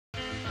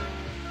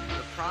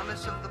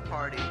promise of the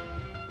party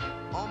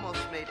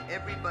almost made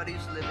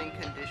everybody's living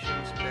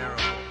conditions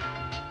bearable.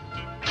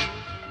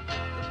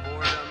 The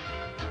boredom,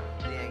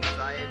 the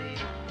anxiety,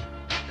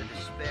 the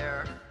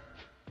despair,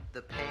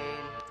 the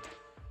pain,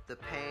 the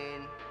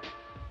pain,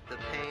 the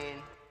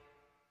pain.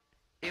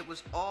 It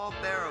was all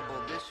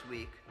bearable this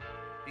week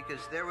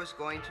because there was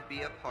going to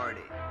be a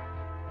party.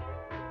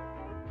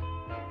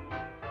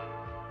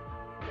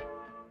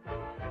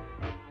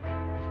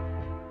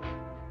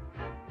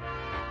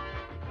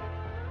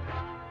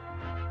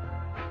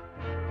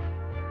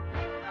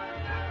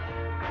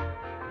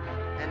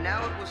 And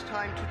now it was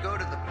time to go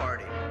to the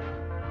party.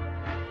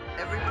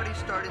 Everybody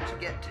started to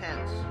get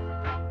tense.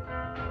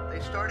 They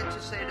started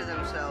to say to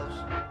themselves,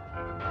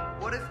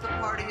 what if the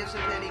party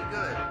isn't any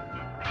good?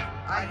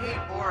 I hate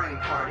boring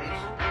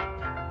parties.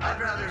 I'd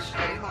rather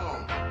stay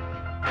home.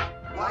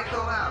 Why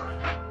go out?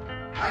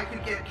 I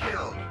could get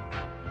killed.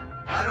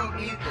 I don't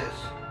need this.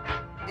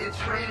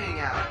 It's raining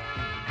out.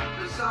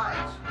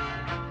 Besides,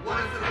 what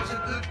if it was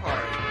a good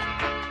party?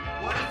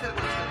 What if it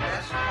was the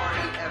best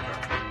party ever?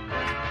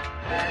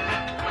 Then,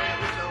 when it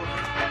was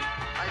over,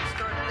 I'd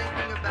start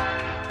thinking about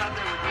how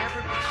there would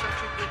never be such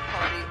a good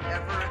party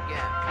ever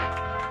again.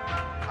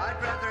 I'd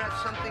rather have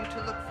something to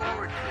look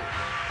forward to.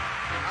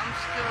 I'm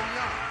still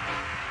young.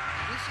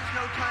 This is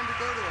no time to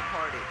go to a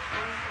party.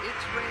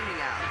 It's raining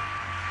out.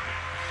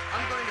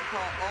 I'm going to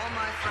call all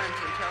my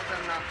friends and tell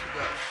them not to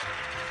go.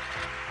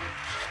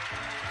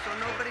 So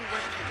nobody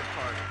went to the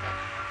party.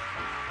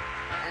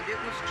 And it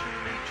was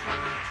truly,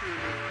 truly,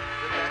 truly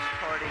the best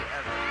party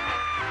ever.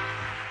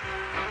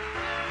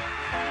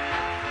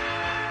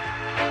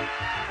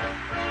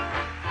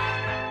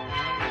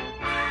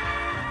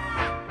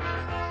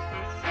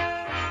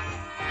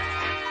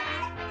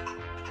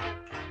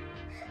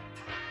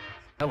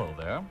 Hello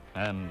there,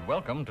 and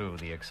welcome to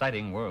the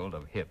exciting world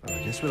of hip.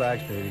 Just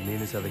relax, baby. Me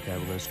and this other guy,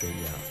 we're going to straighten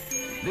you out.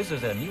 This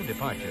is a new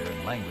departure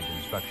in language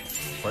instruction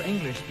for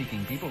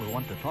English-speaking people who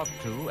want to talk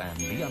to and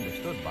be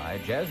understood by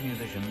jazz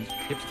musicians,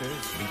 hipsters,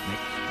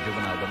 beatniks,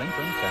 juvenile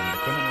delinquents, and the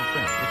criminal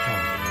fringe.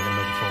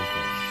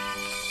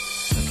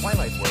 The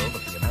twilight world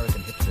of the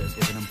American hipsters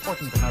is an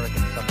important American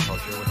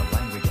subculture with a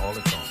language all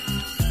its own.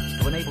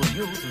 To enable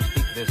you to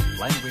speak this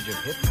language of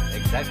hip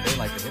exactly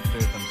like the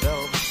hipsters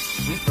themselves,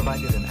 we've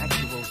provided an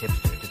actual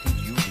hipster to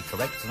teach you the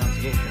correct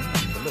pronunciation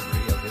and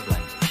delivery of his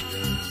language.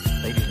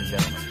 Ladies and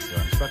gentlemen,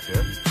 your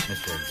instructor,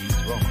 Mr.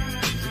 Geets Roman.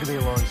 This is going to be a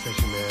long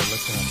session, man.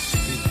 Let's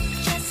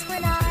Just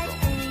when I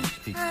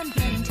think I'm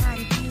getting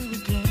tired of you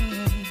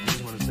again, I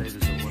just want to say this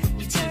is a wonderful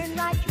you turn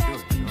right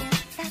back and get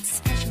that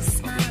special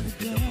smile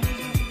again.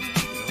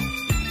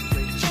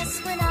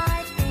 Just when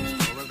I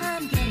think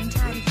I'm getting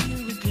tired of you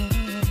again,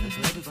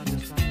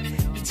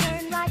 you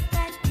turn right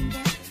back and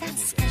get that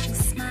special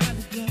smile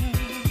again.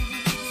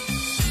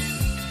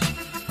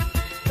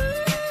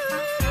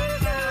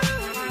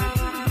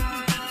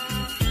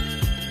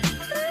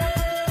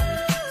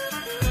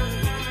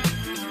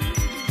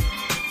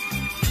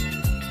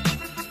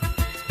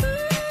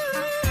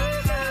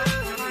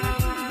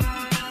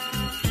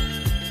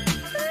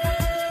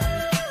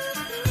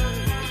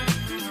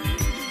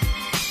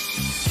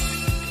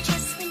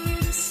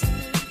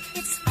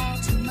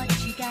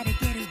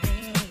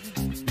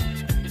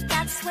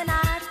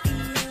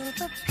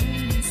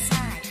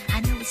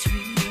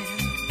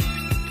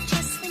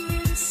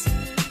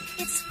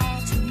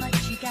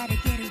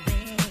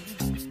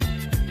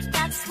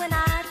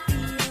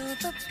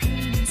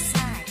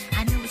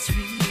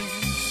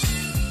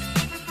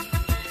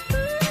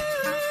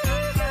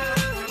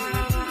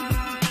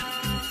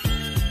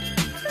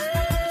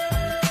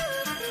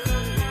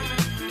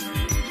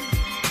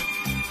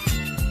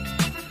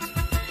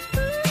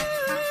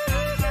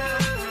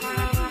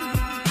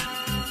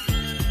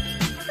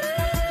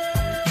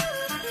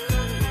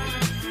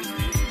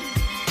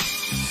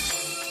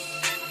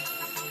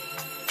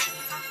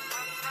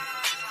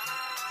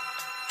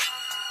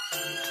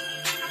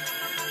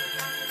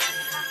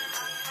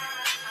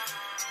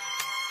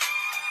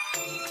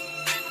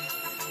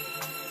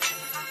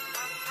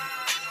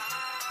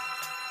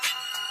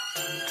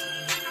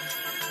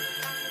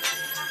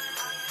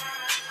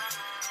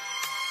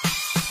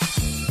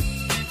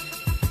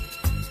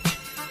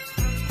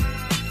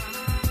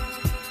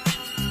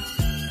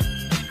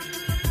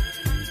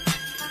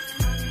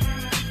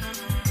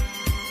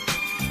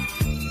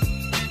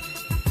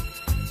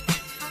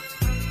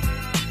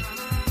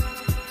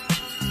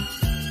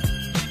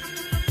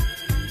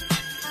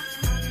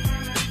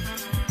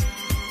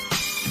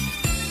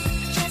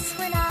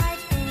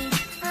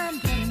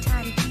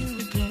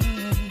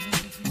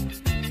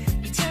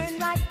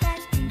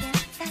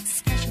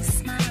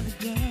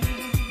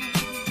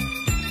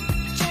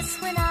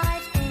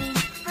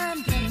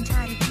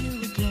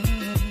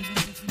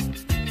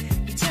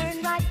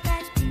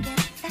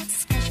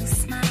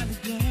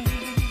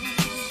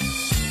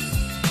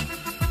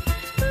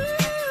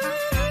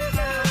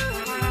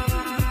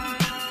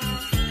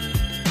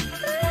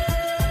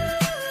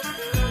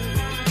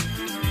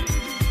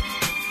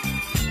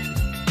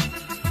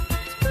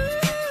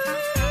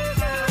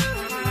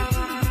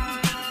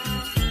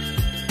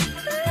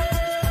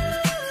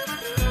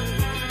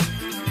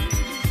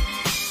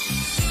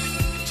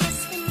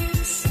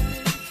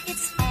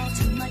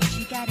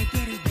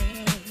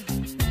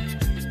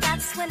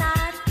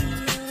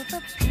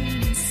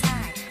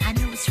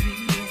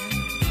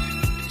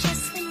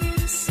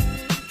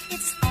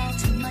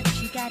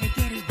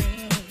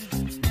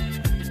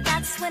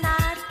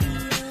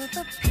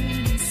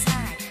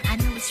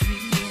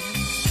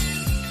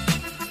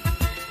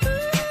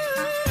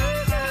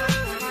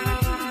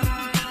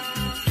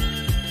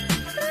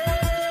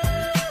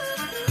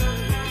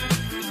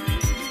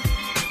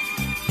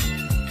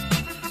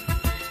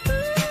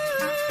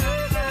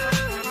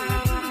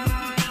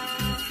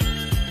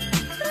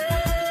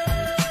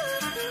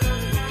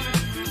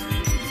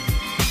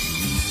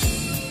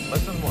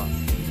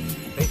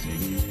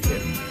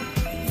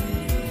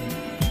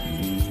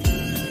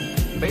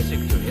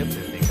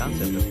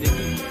 concept of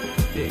digging.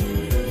 Dig.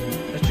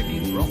 Mr.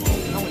 Keith Romo,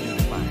 how would you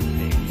define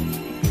dig?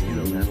 You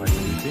know, man, like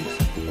when you dig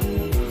something.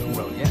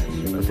 Well, yes.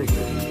 I think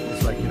that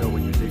it's like, you know,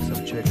 when you dig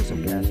some chick or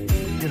some cat.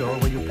 You know,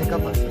 when you pick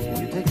up on something,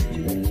 you dig it.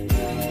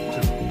 To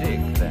dig,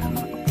 then,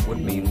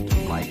 would mean to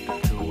like,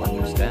 to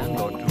understand,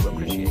 or to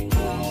appreciate.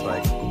 It's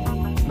like,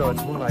 no,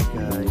 it's more like,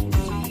 you dig.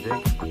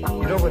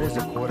 You know what is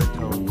a quarter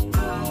tone?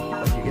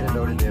 Like you get a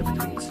note in there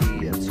between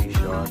C and C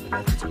sharp, and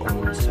that's its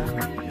own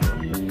sound, you know? I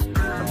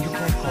mean, you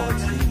can't call it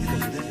C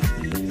because it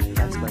isn't.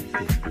 That's like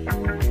dig.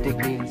 Dig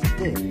means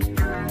dig.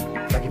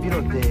 Like if you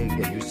don't dig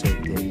and you say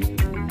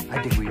dig, I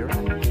dig where you're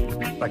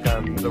at. Like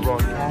I'm the wrong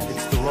cat,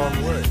 it's the wrong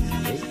word.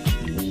 Dig?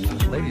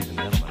 Ladies and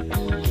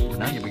gentlemen,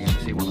 now you begin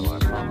to see one of our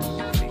problems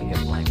with the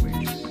hip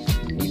language.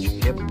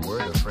 Each hip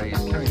word or phrase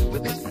carries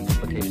with it an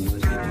implication of the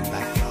speaker's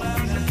background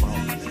and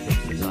involvement in hip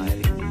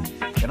society.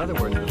 In other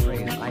words, the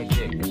phrase I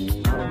dig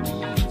not only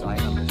means I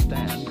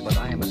understand, but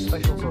I am a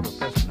special sort of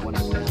person who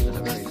understands in a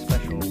very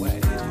special way.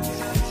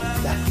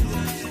 That's exactly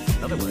right.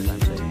 In other words, I'm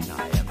saying I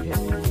am hip.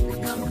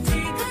 Come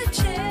take a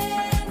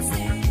chance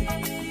in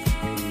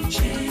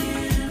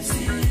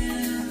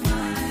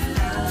my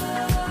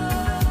love.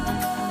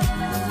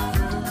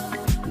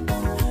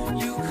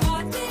 You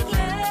caught me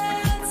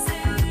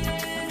glancing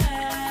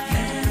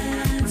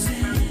at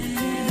you.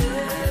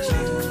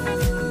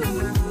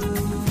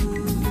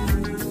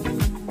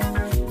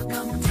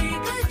 Come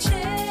take a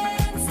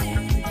chance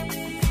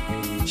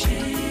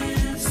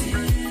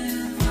in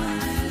my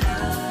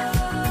love.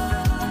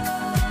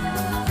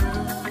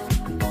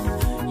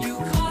 You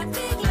caught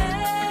me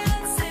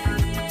glancing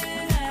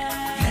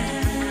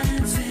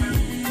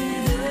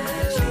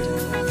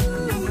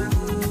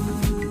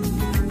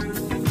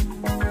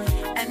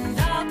and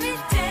I'll be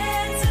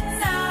dancing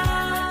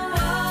now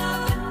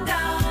up and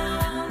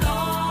down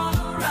all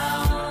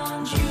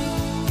around you.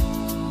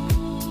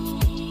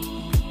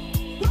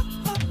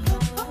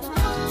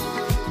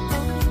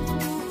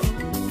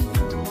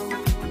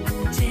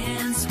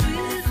 Dance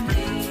with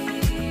me.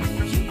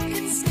 You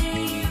can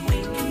stay, we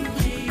can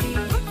play.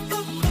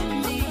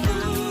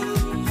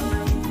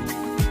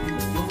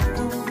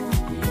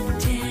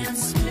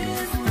 Dance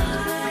with my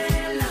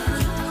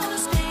love.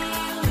 Stay,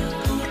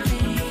 we'll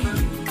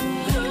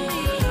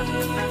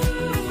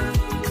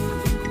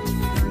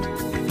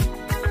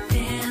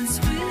dance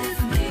with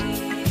me.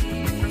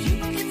 You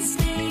can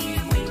stay,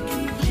 we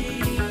can play.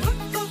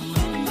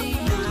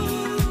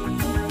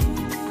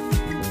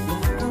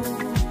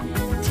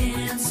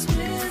 Dance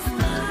with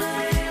my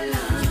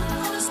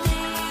love.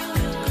 Stay,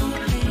 we'll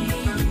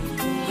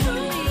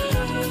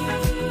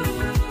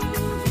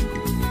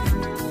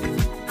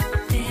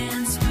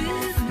dance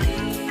with me.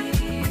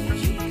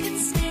 You can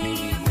stay,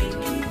 we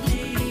can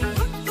play.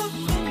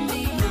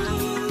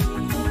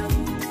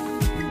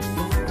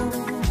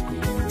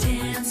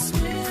 Dance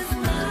with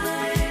my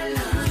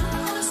love.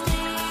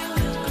 Stay,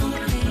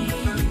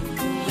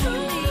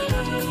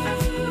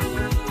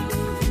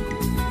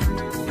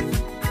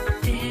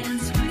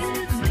 dance with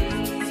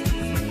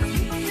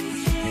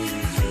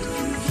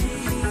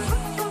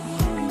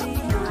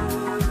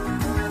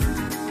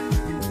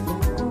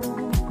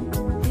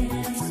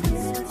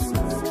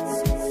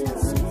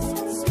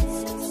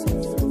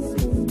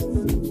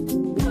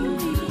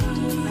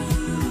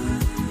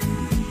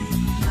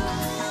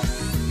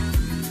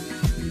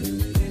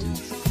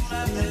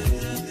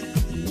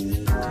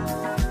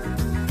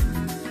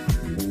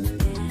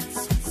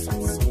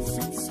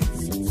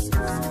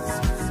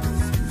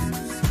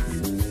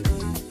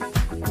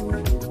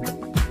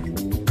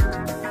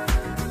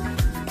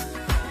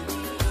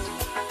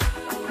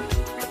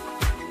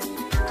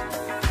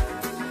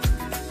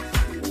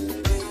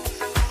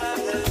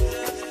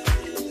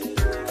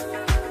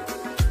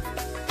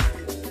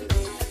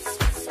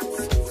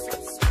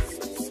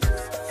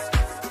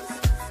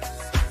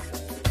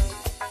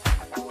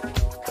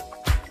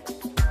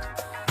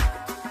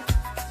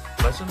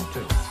Lesson 2.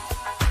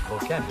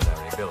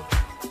 Vocabulary building.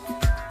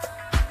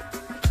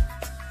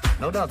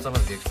 No doubt some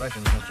of the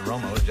expressions Mr.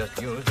 Romo has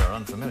just used are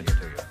unfamiliar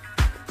to you.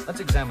 Let's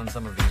examine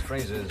some of these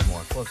phrases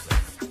more closely.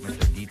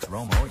 Mr. Dietz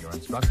Romo, your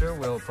instructor,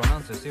 will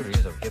pronounce a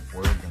series of hip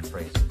words and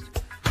phrases.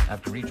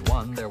 After each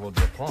one, there will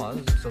be a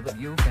pause so that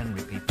you can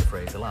repeat the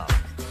phrase aloud.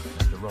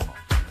 Mr. Romo.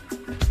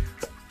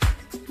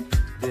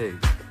 Dig.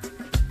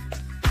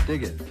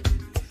 Dig it.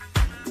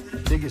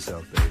 Dig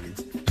yourself, baby.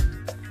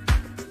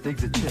 Dig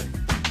the chick.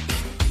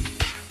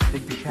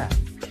 Dig the cat.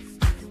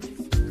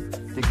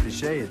 Dig the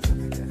shades of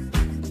the cat.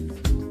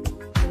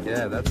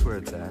 Yeah, that's where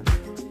it's at.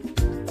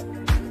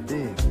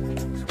 Dig.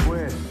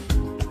 Square.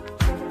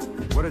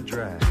 What a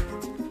drag.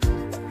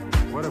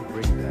 What a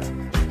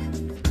breakdown.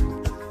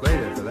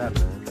 Later for that,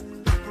 man.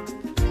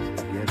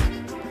 Forget it.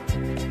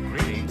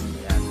 Greetings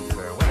and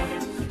farewell.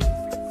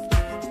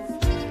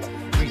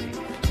 Greetings.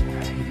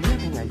 Have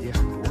you any idea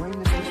how boring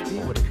this must be?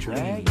 What a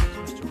drag.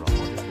 Mr.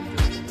 Romo.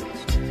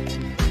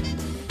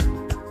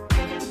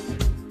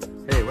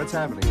 Hey, what's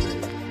happening,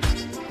 baby?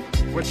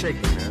 What's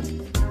shaking, man?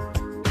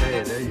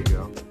 Hey, there you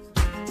go.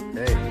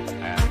 Hey.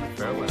 And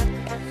farewell.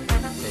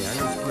 Hey, I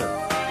know Split.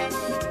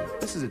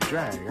 This is is a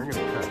drag. I'm gonna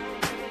cut.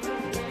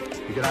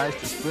 You got eyes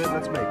to split?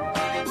 Let's make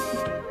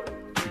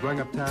it. You going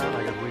uptown?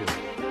 I got wheels.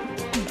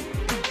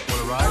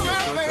 Wanna ride?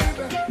 Let's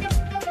go uptown.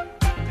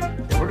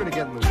 Yeah, we're gonna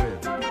get in the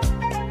wind.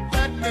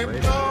 Let me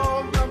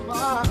blow my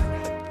mind.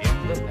 In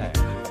the past.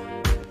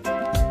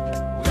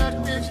 Let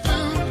me do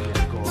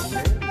Go on,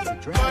 man. It's a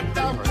drag. what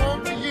I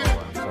want to you.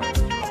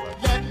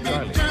 Let me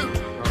do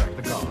All right,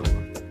 the gong.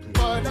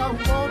 what I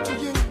want to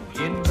you.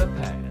 In the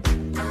past.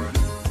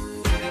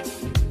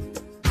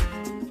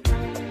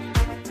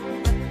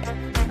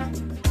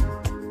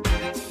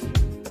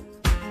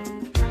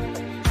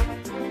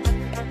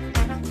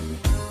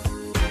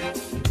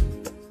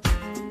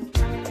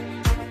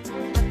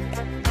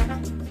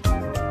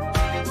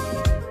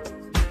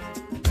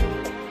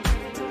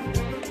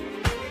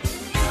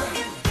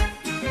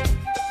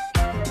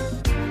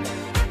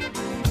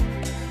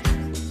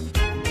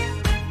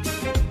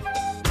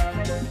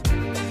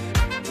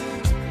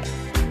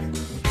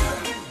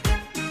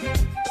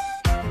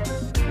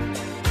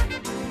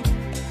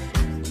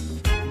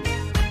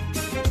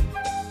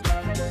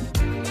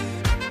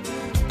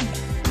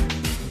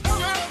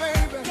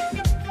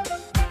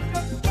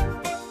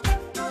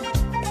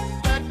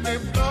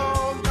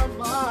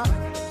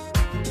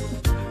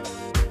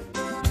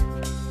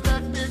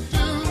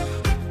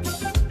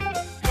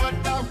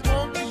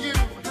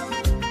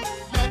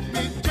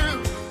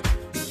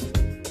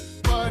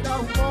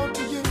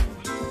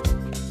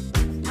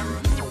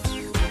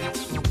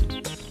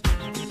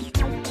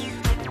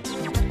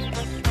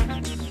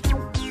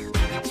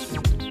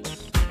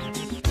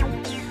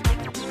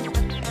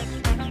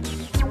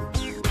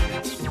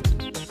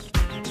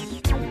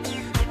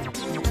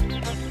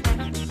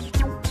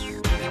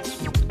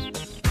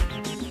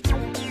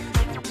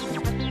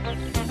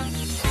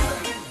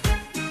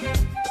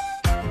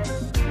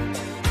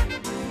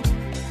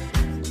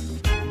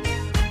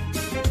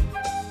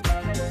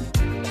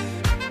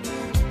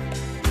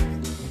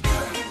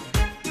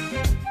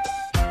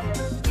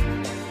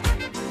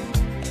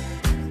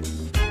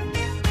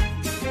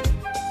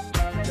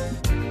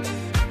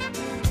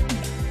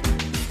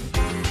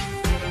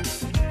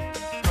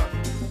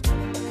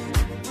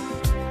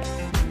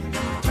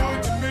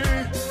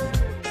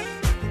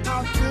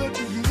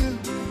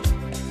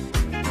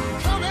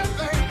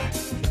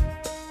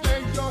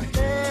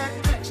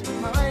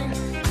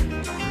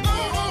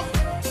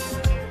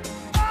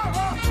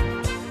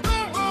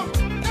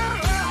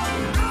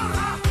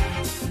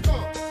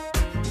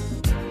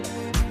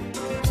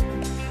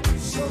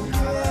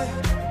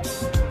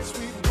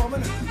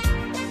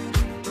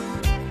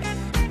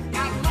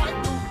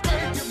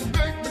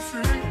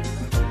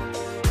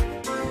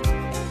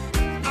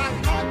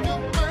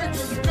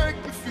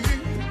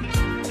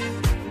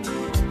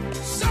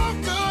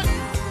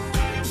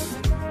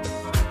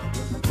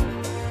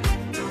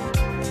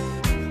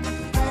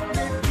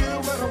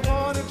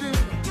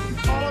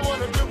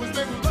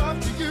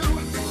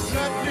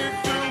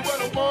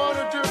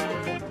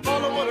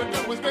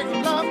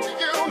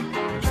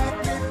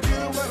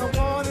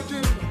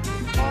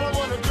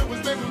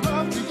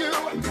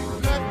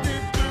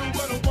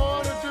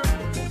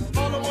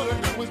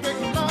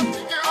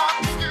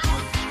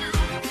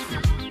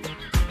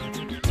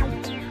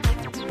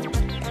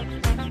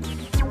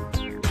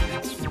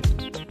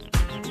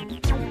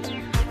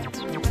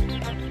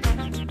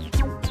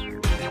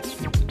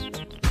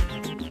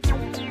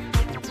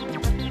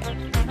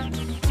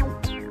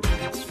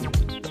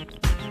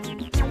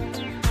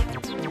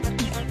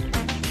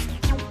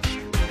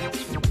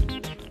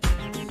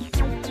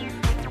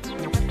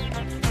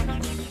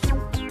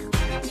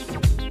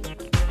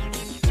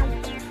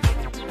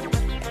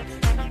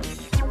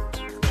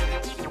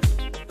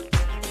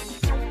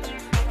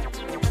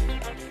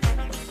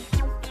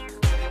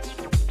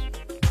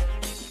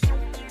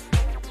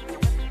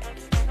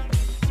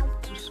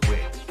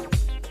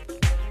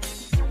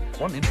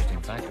 One interesting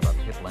fact about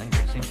the hip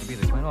language seems to be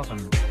that quite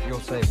often you'll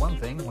say one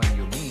thing when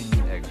you mean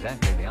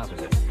exactly the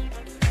opposite.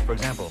 For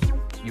example,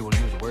 you will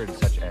use words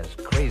such as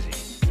crazy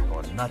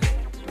or nutty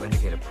to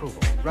indicate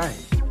approval. Right.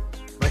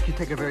 Like you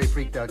take a very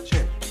freaked out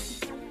chick.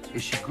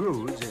 If she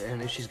grooves,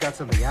 and if she's got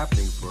something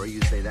happening for her, you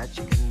say that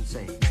chick is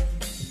insane.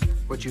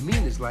 What you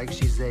mean is like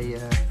she's a,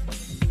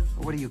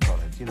 what do you call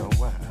it? You know,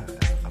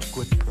 a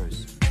good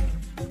person.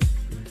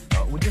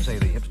 Would you say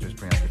the hipster's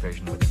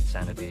preoccupation with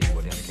insanity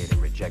would indicate a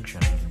rejection,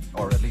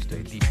 or at least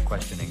a deep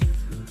questioning,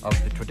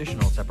 of the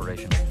traditional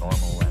separation of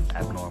normal and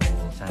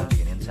abnormal,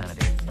 sanity and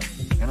insanity?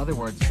 In other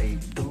words, a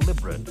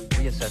deliberate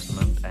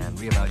reassessment and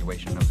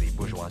reevaluation of the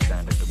bourgeois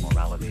standards of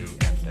morality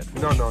and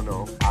tradition.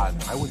 No.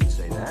 I wouldn't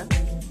say that.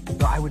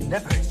 No, I would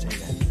never say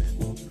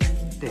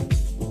that. Dick,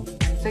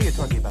 say you're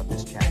talking about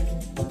this cat.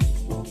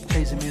 Say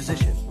he's a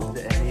musician,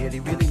 and he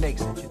really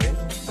makes it, you dig?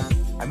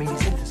 I mean,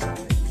 he's into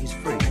something. He's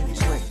free, and he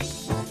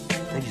swings.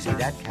 Then you see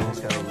that cat has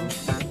got a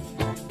roof.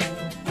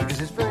 Because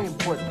it's very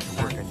important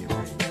to work on your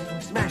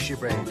brain. Smash your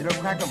brains,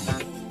 crack them.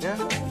 Yeah?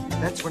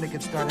 That's when it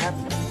can start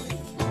happening.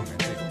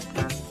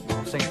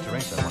 Saint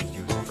Teresa once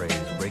used the phrase,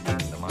 breaking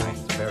the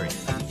mind's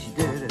barriers. She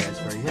did, and that's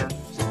very hip.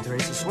 St.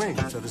 Teresa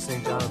swings, so does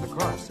St. John of the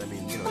Cross. I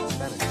mean,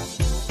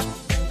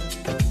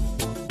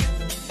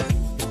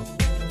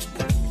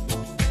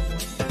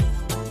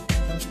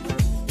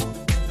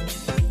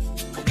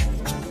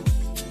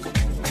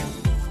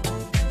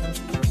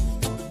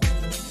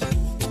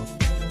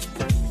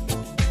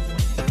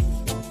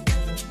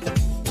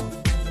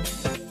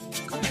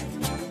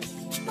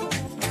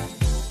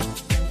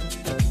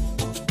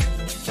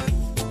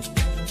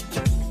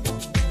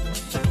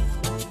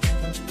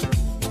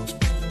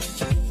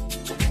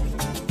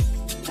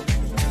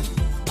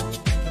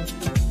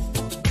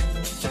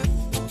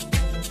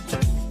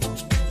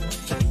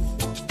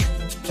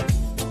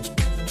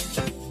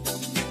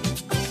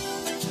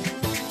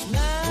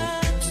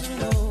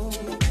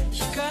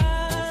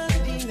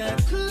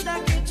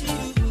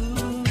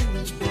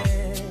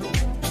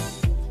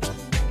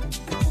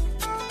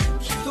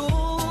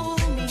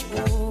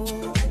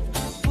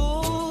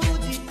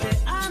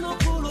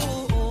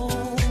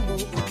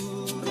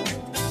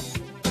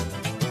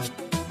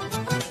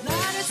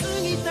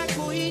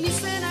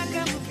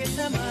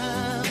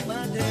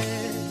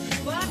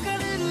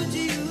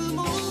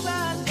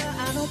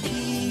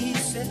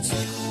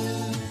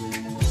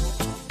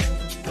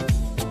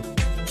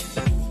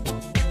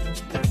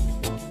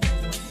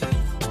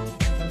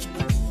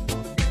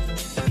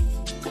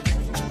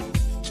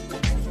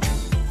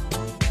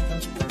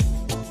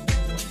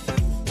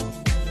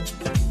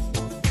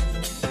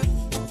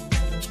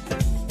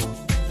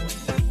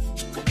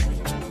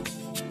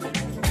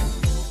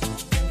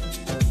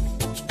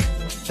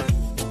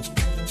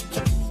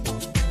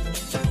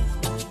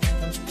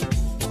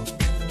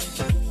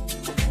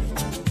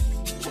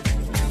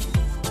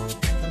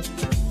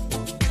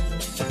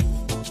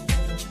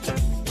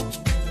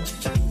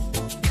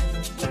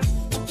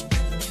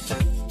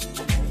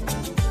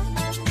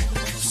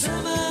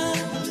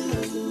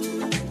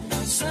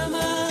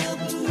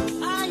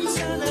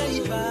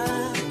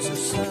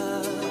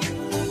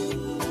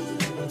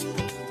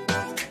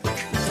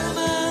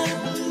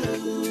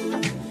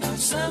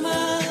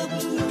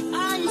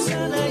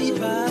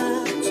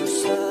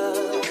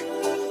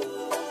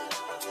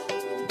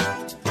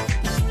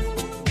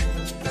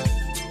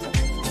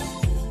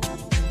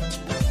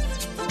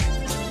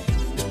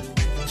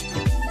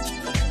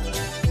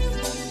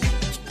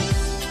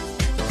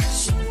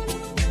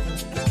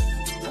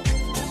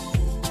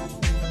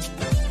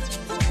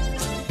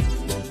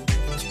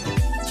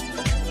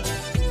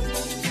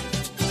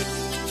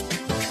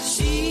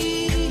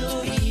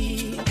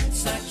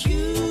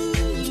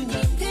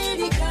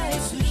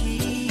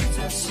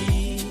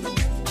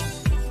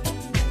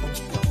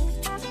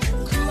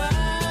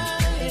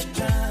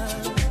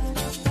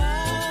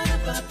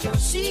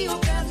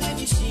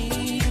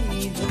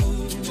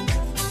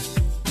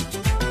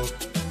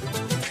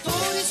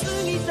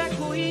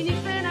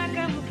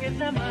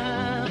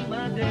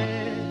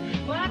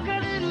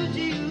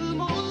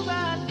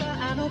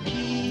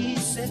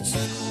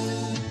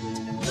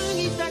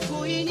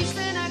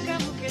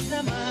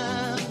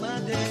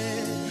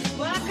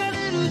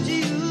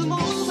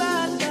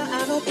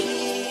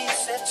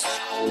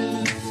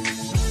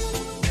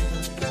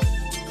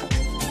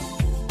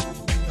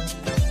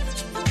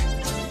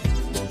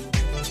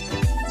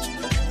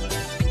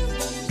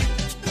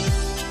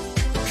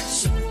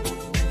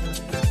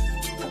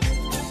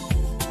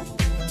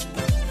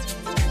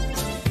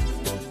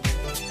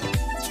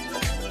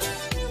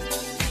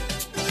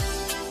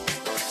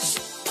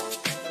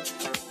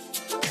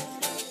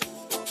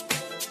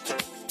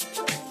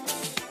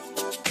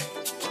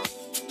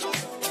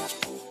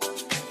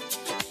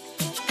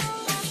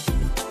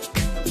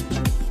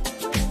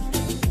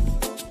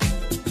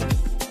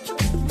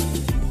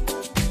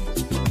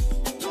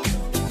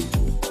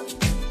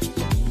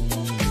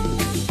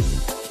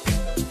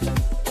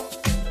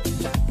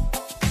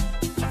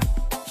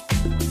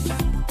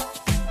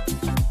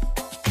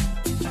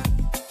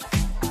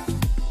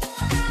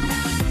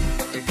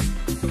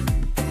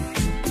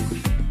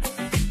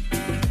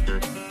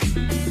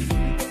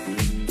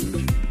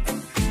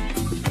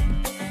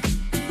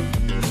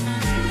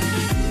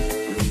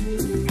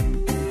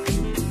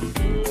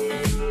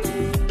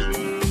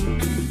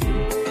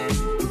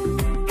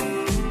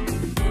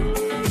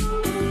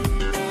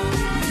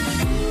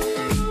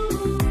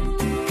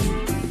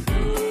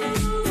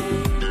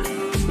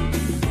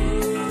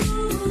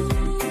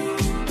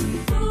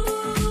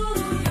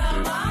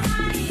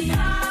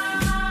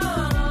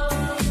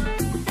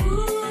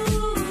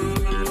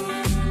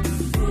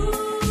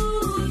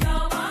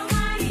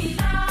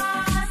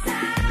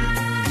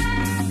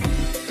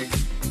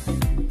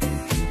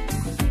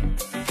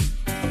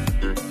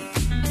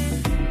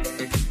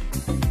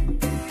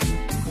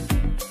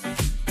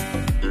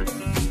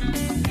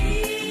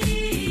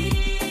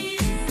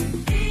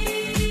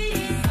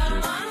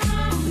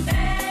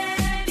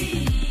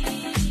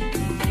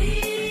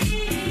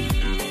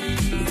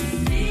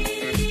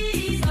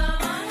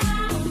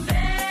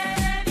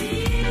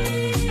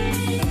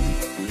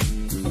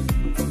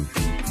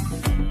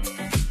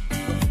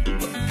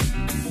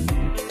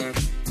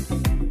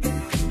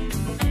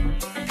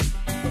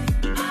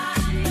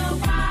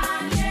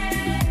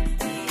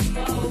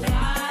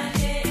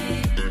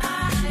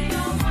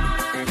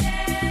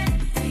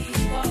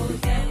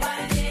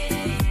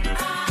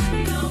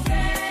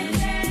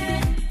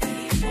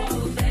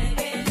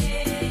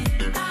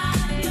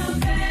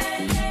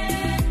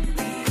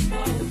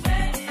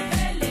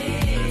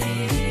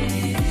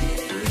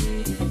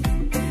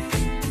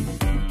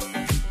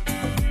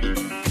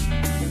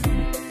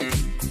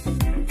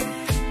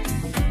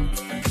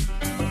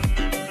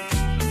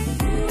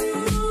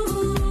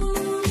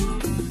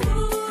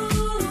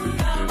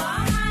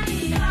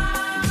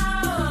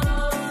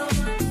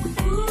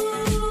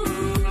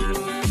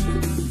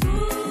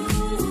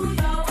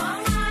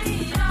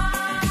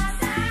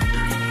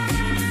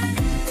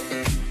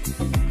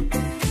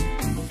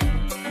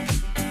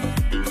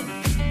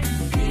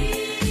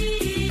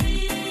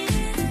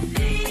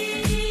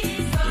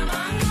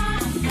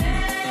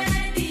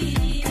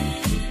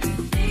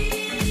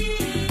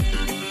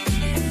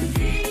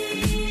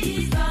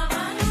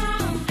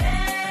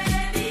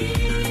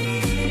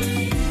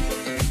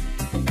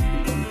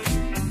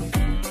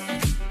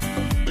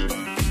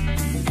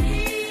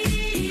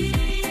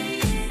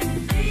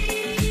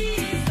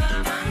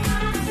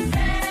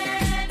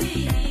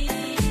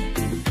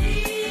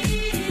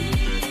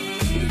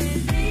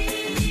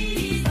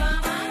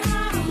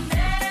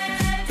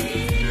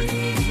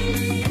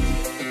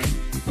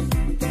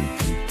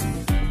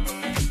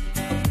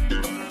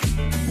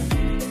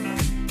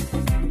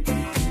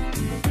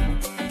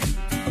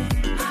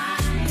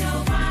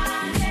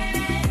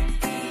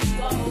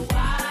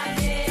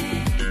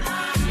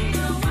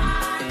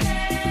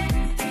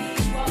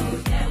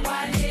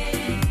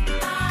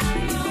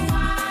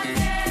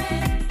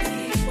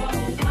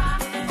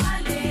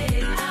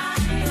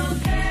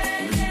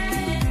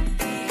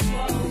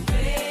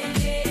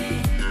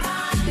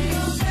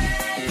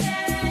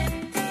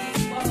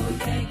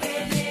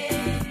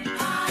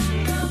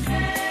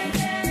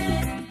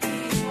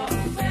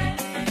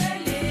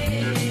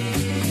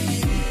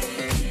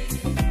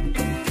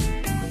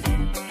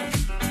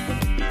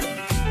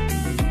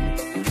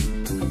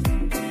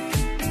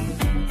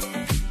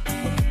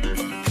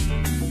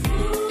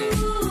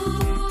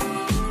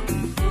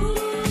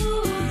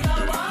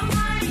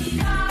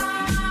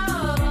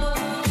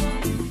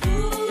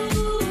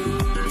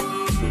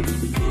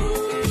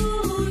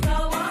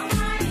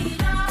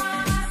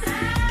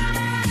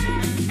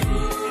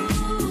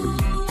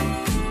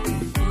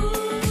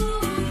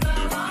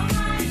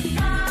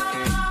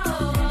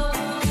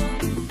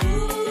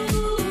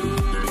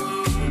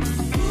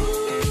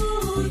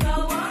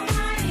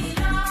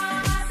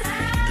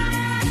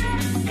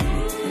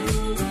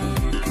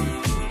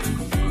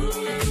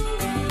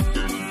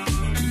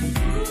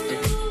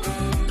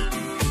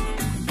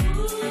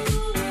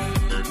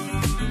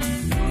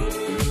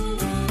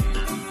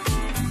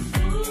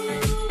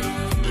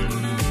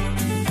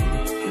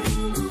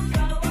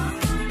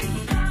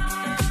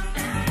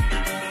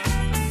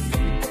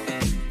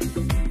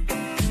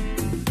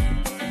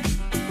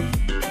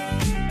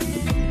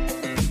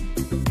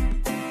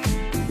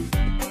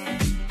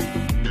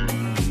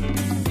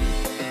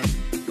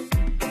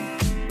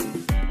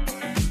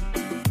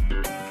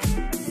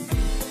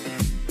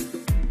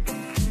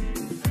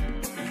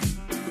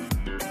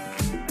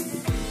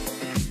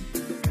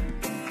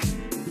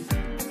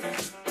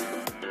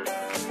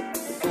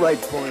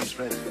 write poems,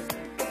 friend?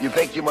 You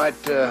think you might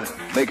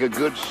make a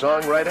good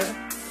songwriter?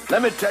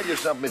 Let me tell you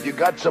something. If you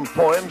got some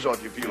poems, or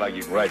if you feel like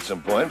you can write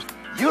some poems,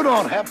 you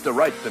don't have to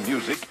write the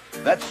music.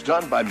 That's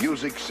done by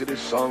Music City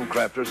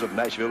Songcrafters of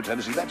Nashville,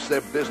 Tennessee. That's their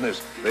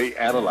business. They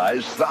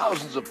analyze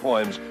thousands of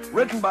poems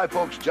written by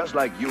folks just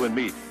like you and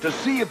me to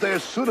see if they're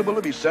suitable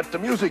to be set to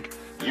music.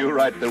 You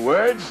write the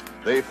words,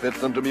 they fit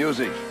them to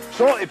music.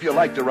 So if you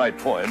like to write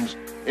poems,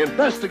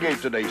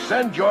 investigate today.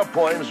 Send your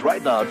poems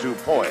right now to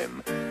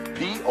Poem,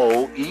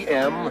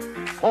 P-O-E-M,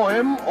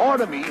 Poem, or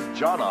to me,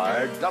 John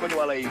R.,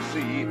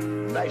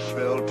 WLAC,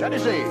 Nashville,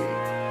 Tennessee.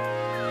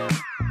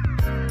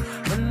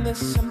 When there's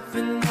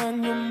something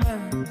on your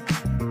mind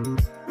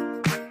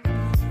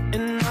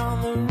and all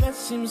the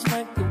rest seems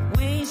like a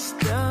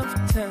waste of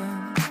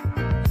time,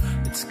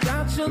 it's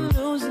got you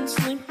losing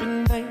sleep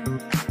at night.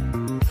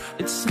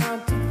 It's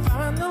hard to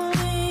find a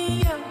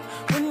way out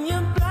when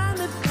you're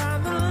blinded by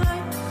the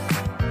light.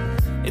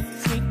 If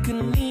we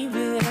can leave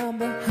it all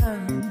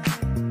behind,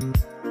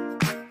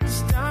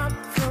 start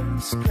from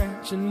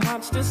scratch and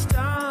watch the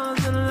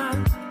stars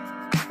align.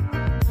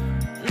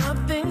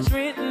 Nothing's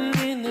written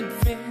in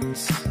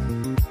advance.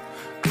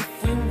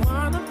 If we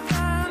wanna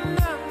find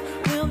out,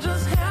 we'll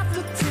just have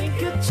to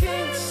take a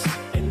chance.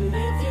 And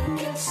if you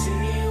can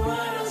see what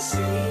I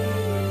see,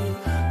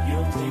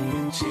 you'll take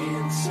a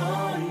chance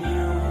on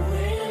you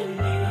and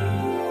me.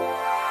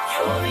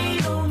 You're the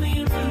only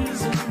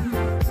reason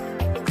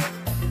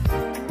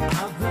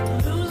I've been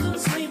losing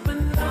sleep at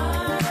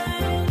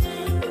night.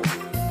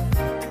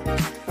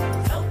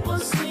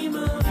 Helplessly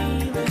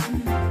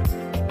believing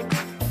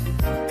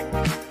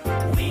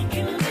we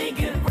can make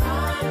it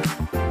right.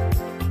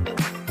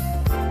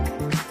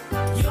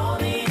 You're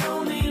the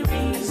only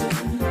reason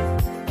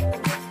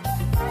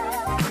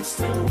I'm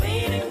still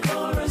waiting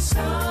for a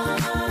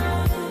sign.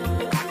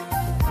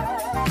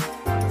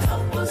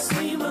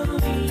 Helplessly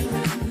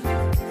believing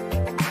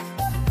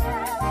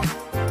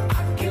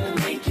I can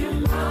make you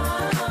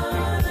mine.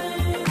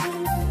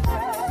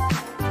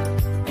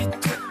 It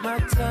took my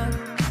time,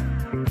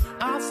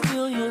 I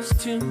still used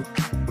to.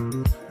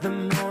 The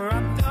more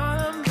I thought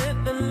of it,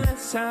 the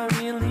less I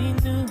really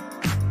knew.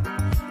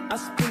 I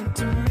spent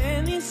too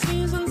many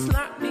seasons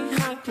locked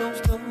behind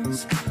closed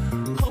doors,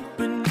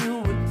 hoping you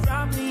would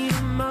drop me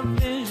in my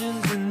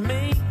visions and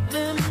make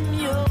them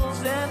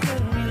yours.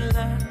 Every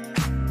line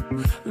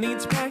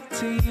leads back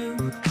to you.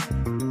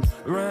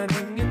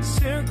 Running in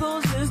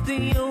circles is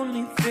the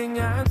only thing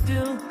I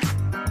do.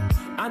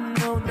 I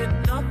know that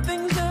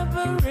nothing's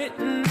ever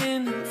written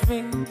in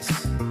advance.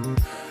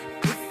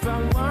 If I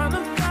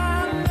wanna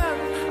find out,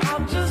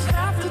 I'll just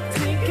have to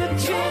take a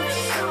chance.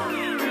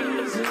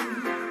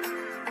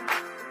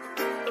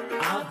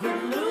 I've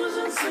been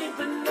losing sleep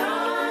at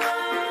night,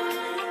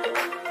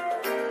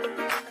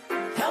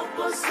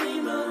 helplessly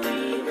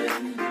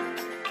believing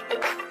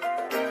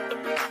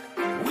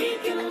we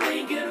can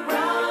make it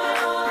right.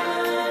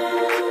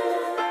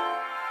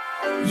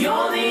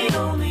 You're the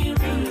only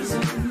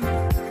reason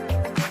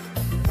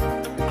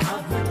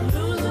I've been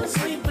losing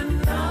sleep at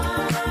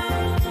night,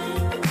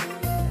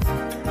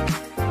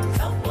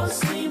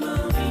 helplessly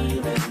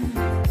believing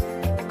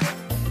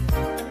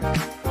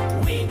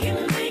we can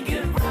make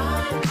it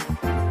right.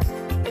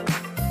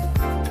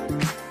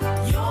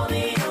 You're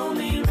the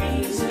only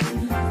reason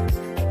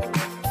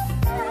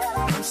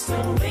I'm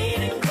still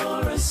waiting for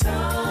a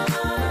sign.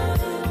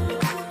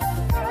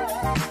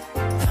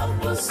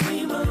 Helplessly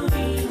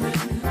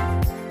believing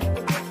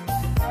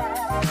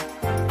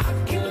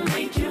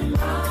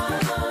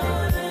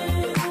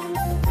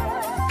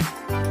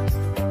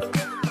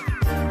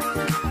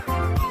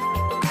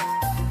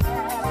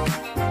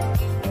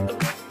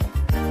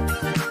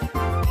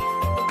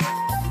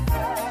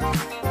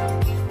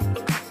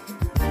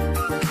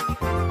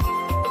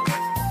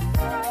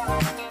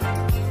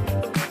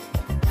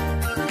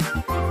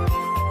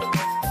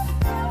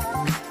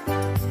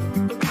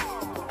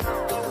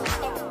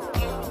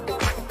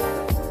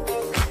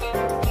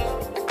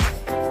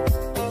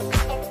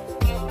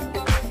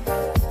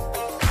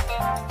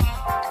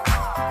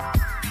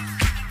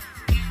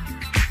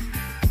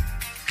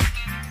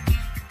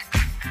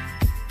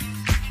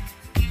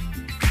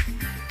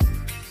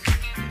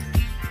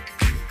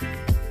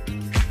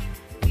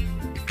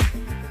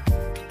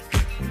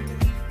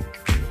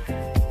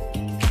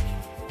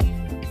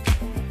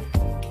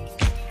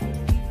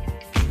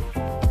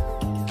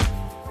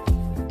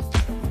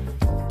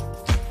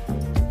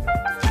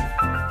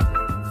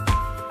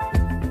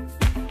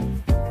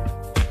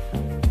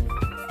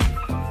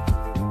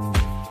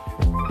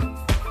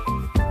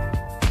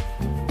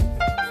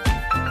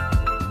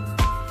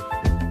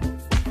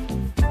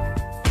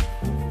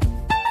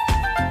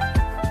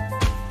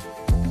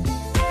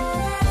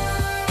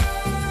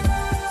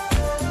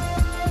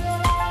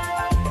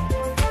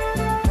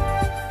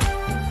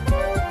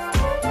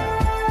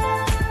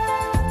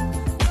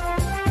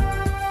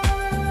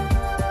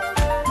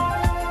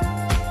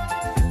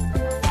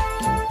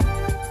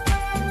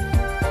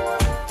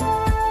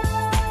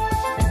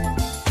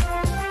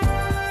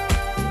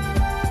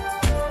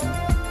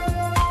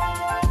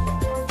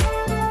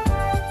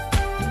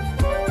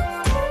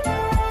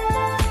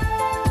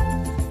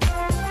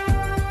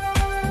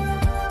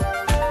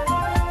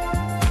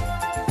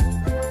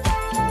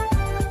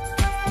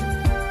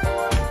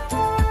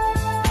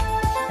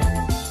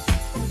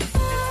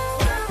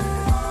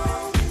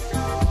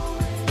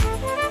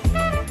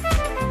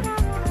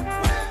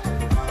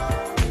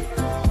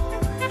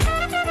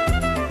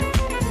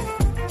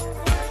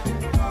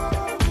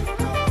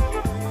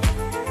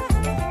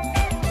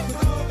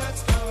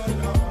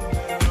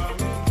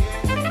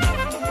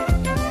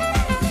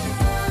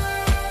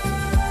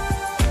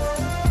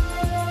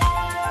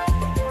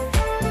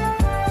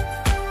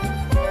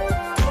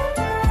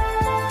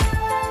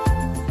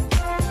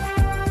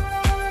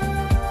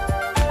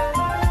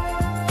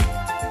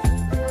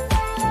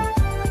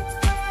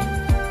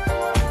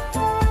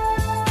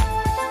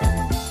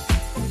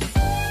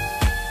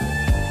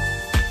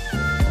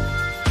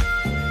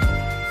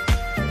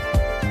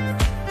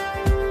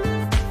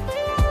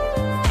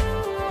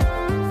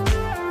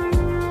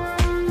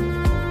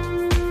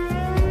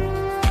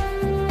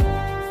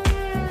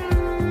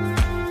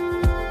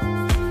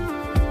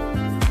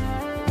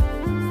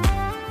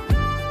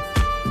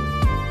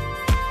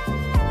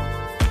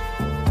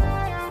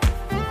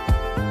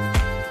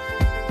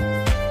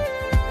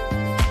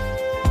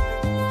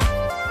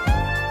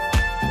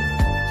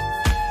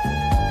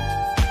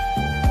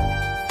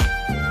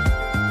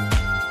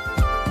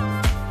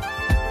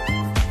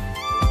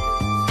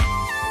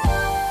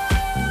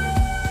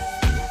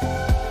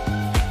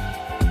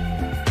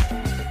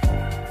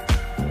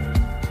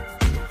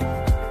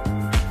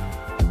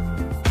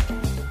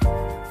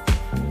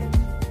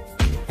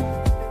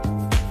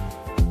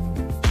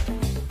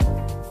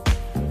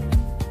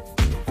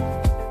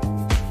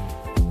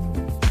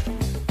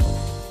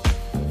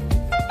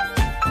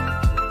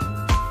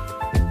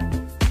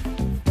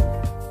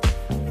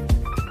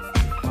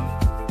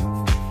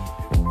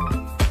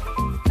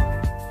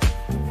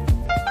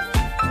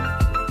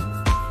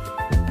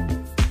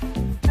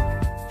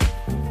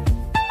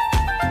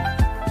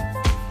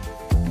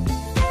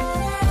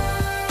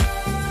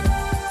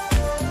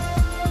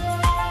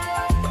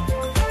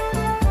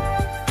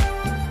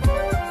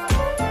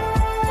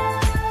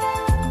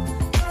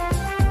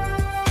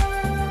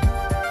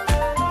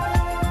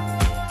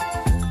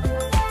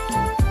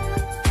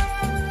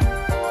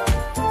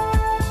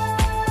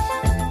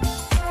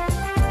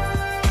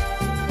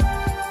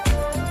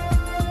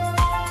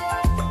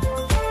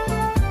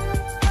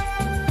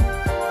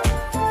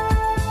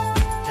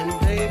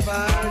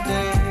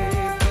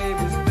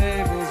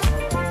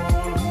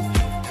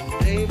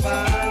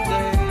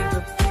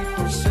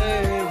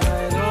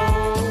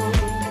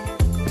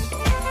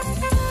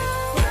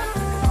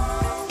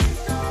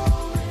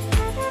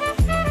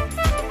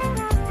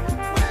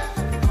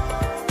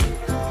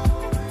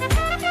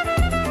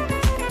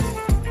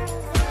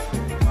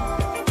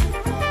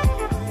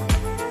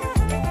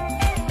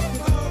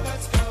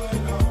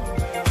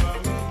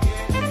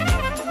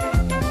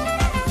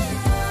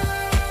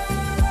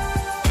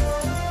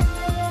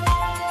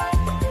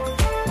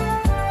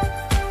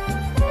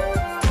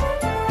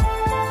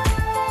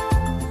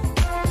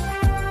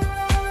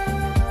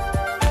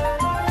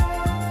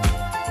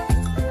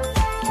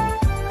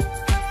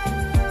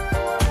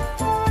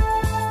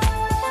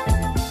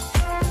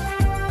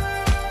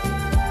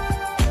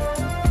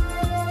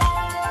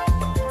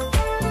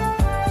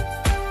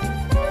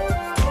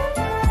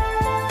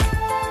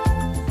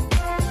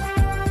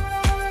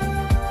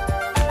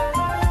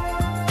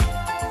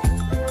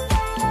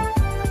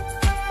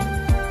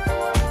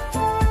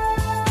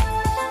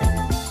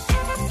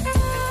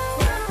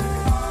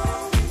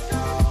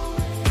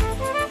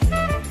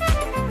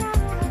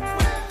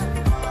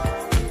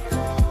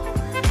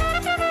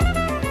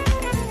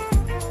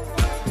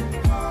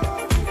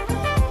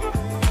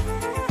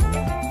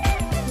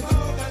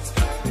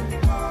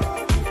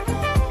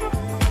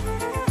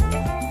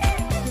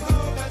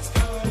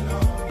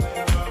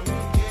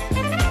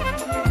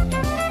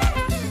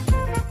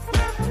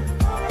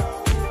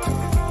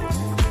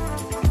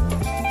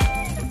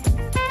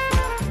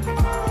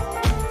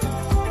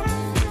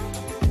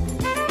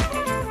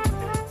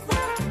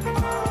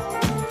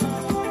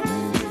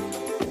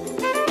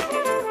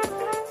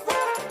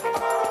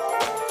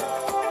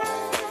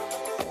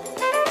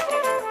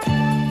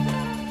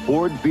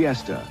Ford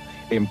Fiesta,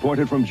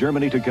 imported from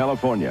Germany to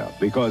California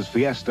because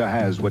Fiesta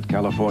has what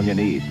California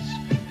needs.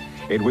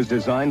 It was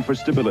designed for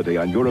stability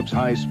on Europe's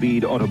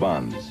high-speed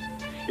autobahns.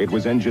 It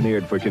was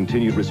engineered for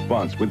continued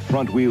response with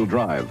front-wheel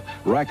drive,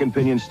 rack and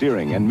pinion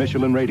steering, and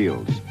Michelin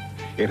radials.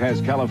 It has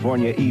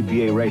California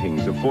EPA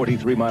ratings of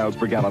 43 miles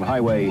per gallon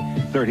highway,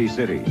 30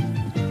 city.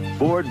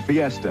 Ford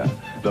Fiesta,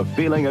 the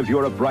feeling of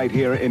Europe right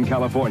here in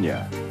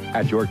California,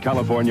 at your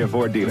California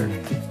Ford dealer.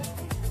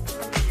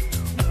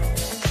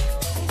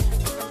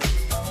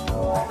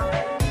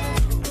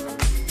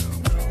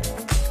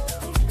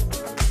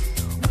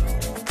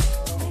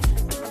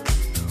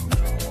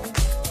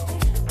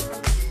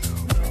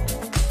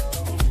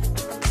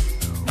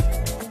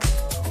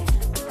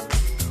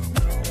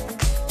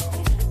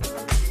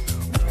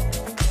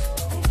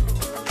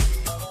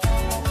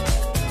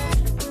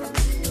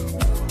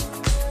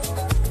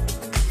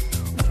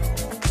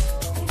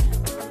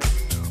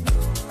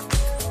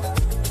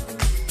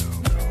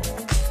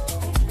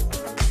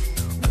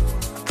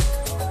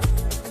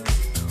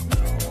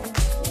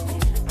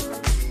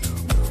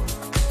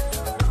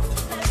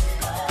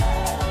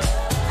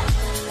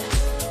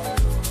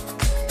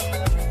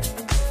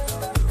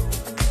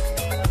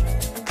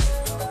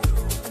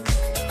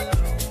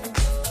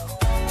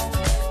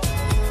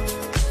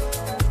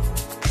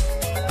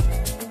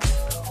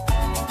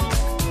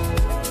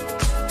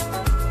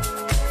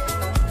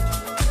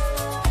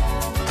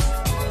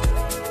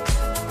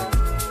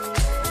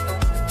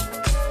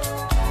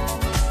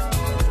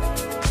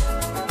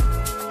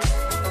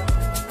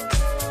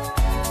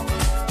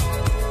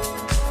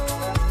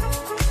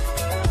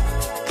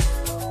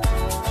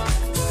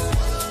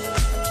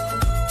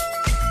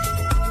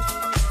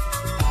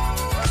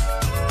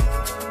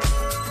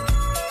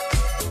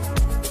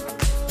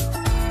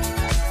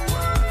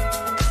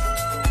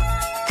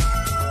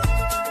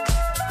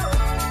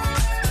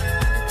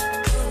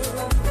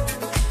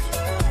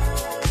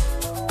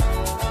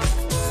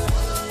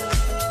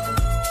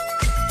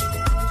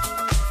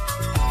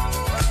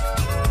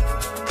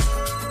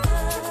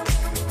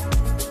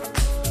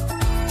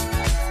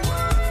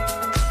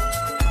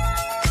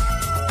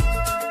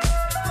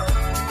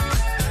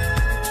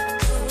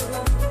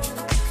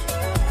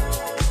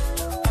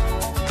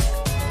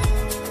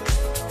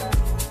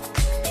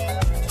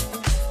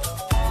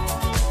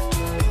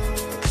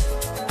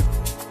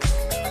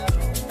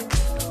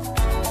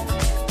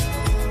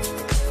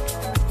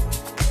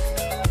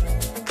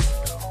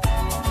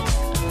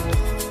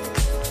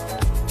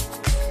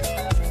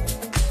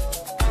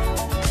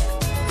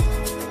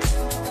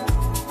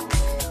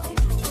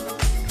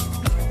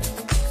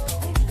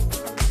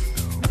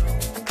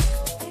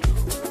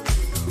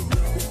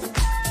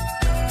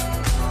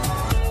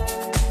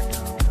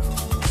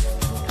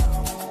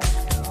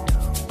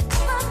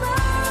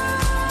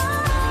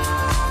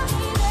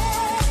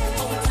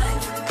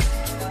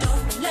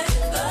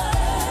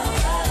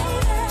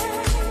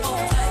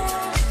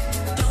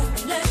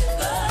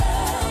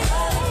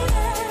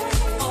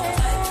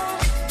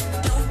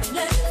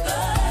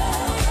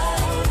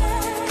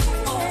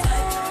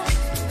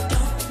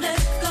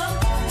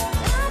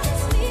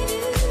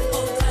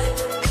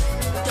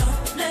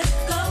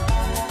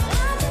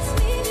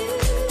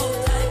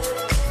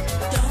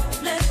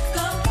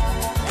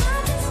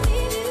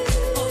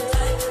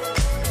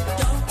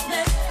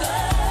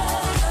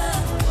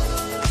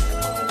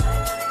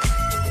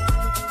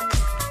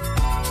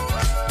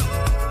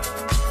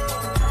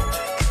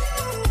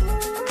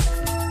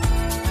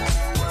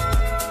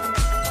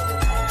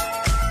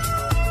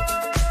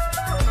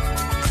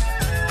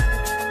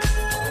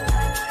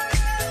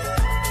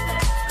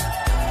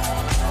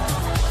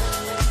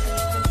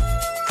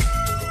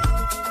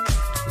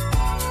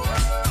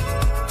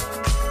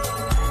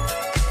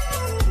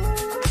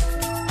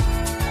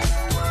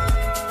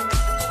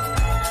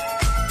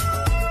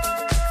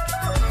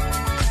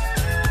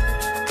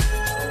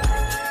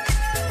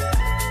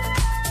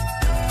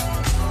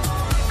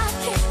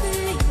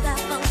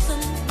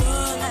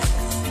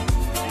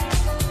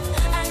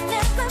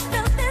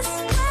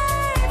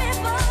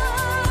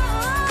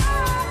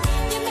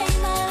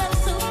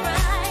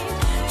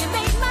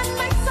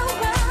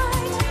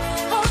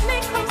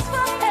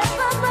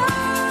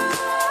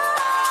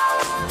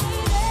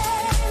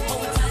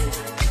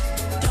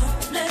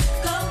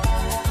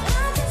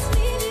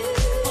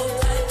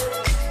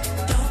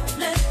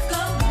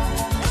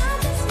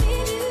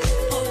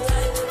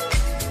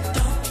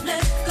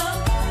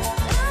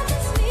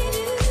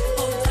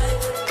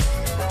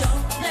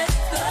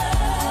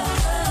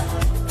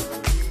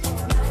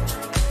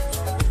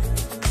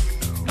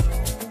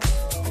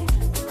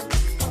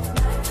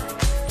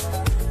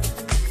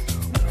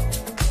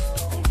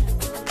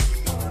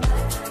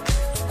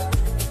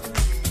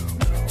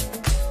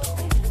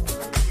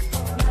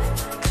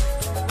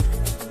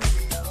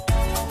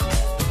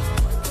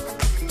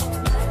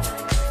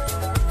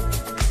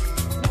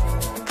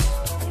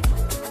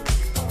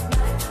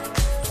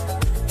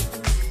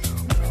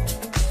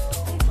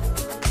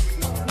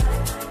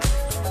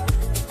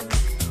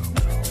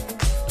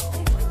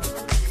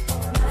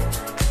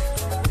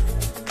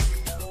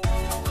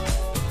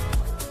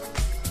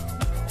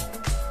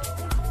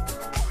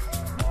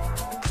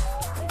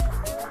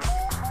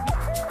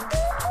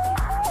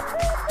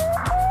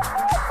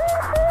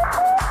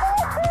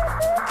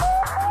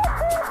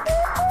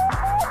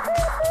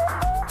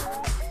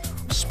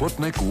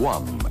 Sputnik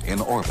 1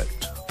 in orbit.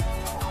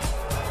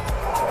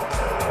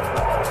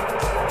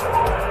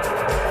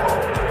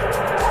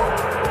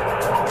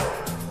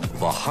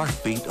 The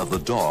heartbeat of the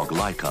dog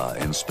Laika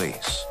in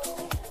space.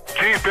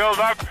 G build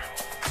up.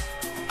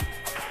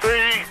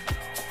 3,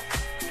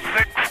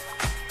 6,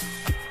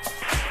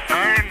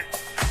 9.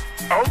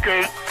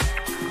 Okay.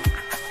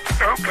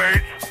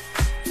 Okay.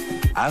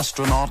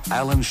 Astronaut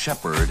Alan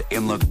Shepard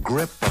in the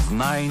grip of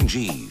 9 Gs.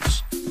 3,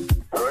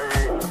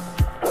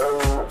 2,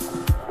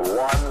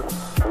 1,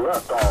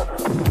 liftoff.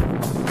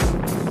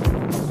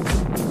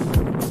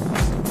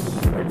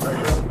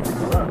 Ignition,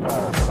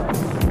 liftoff.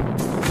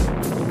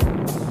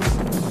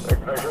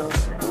 Ignition,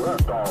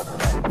 liftoff.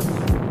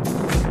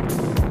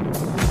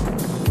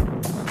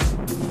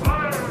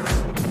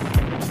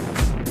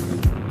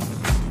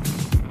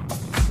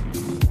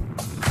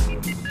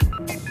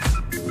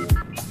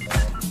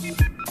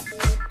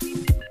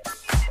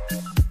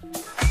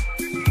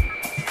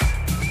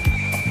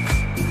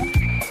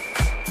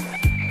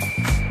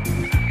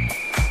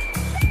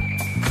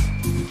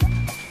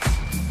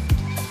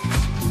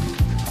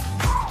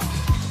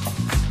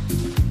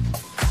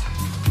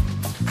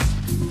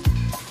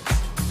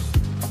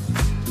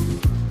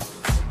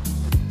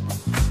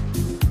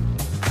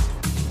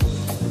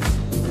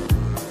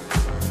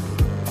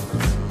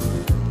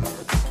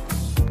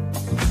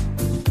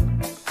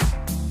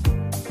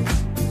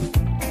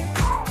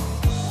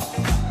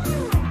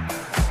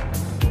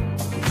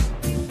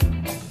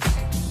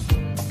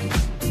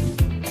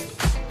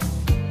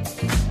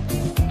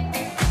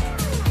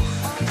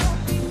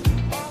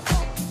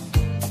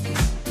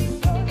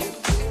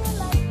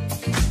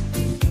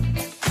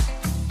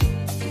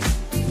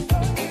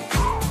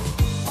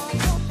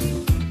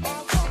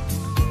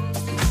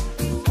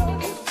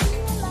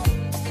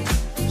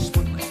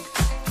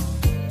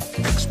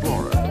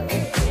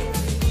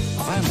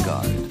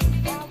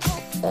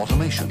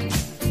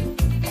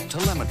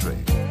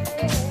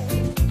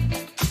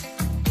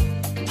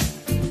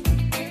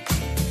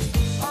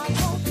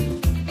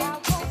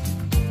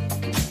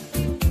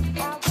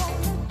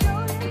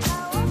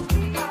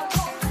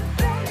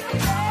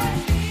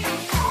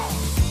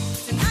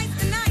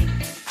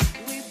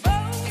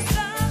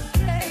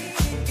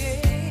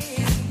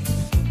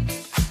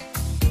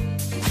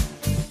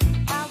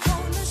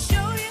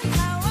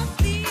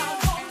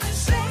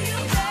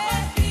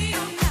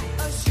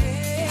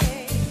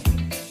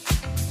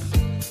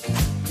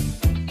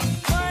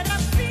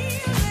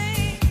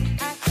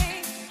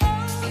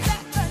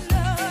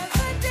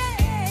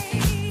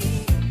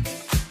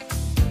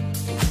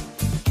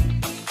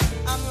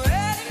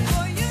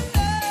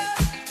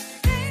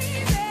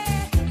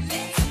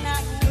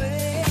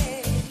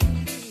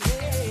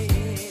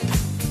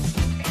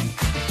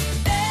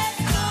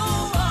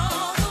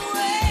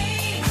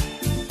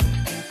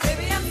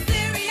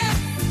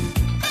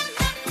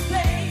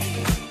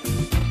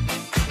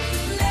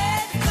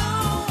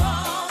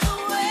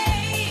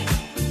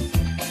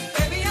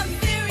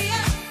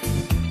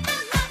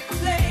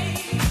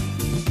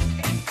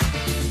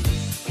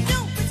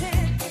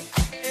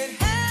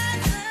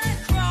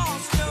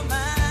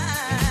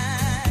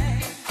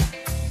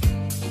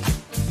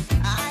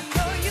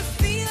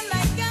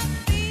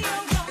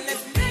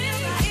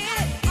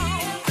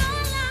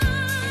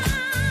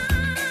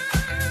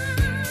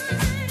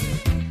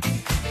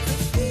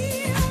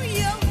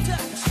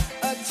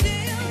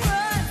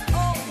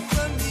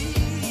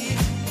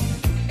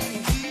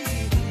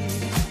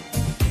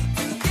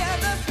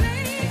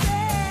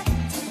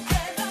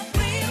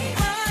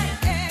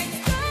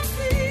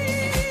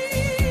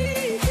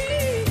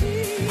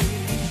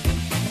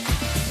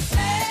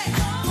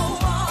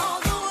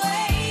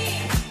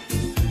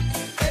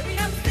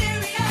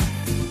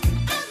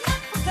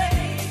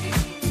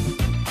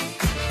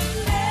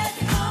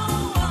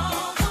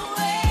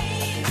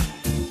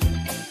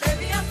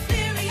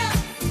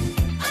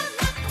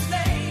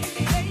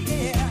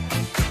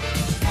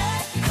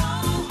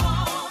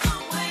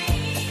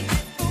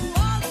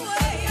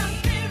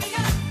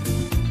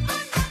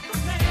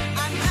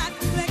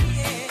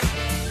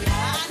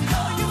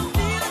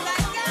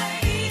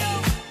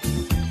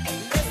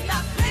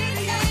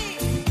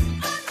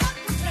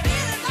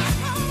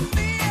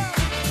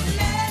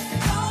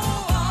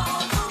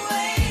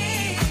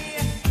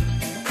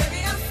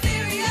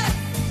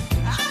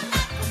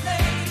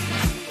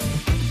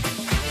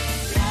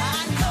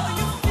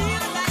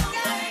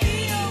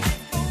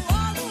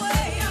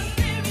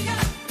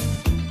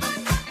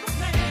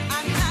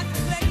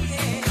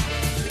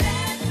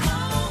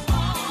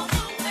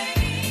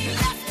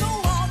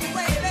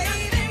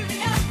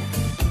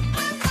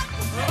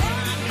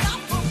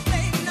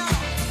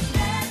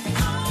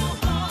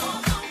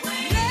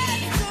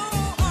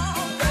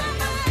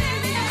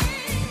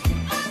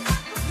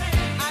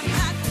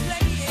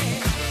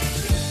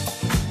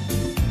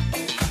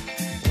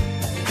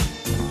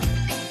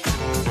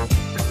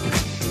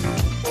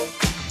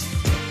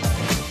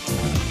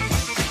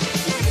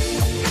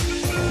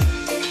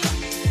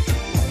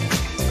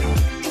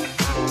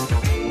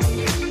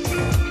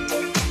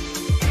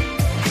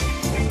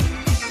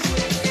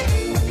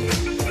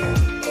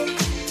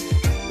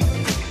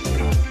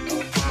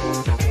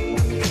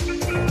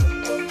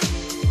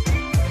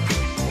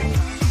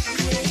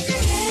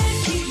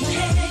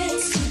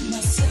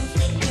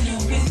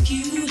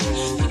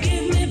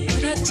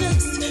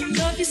 just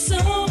love you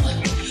so.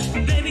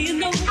 Baby, you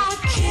know I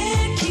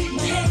can't keep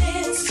my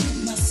hands to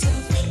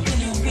myself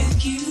when I'm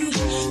with you.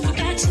 I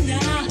got you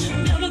now,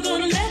 never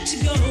gonna let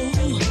you go.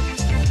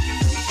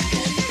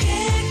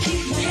 Can't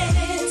keep my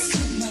hands to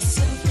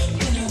myself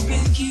when I'm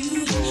with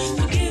you.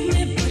 Forgive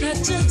me, but I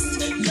just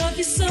love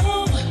you so.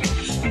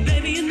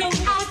 Baby, you know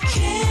I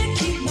can't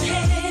keep my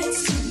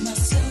hands to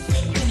myself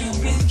when I'm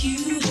with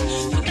you.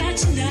 I got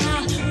you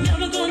now,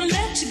 never gonna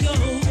let you go.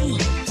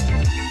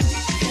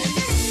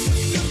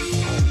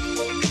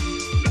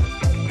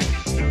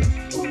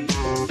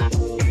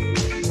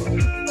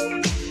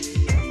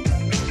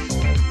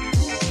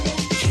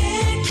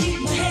 Can't keep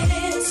my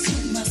hands to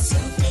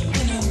myself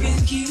when I'm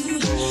with you.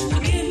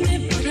 Forgive me,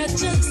 but I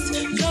just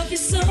love you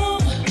so.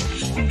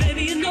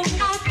 Baby, you know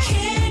I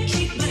can't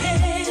keep my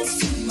hands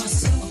to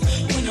myself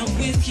when I'm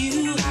with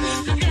you.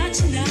 I got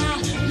you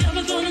now,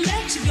 never gonna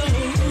let you go.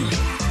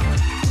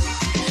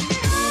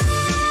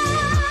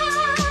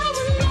 I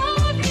will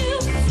love you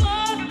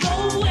for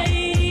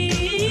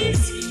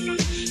always.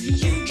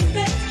 You can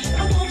bet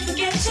I won't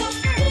forget you.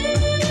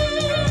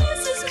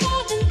 This is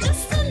more than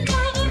just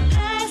another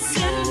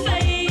passing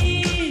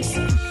phase.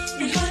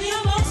 And honey,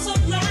 I'm also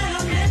glad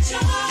I met you.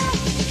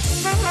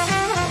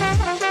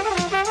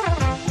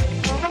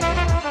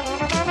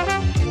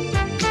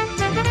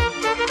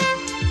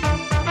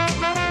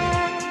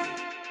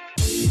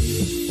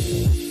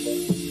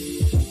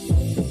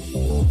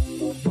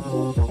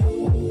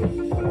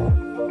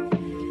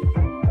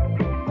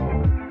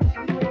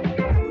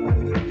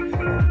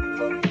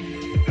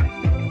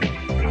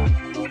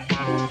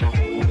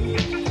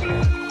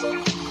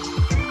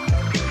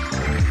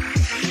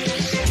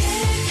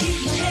 Can't keep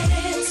my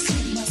hands to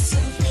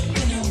myself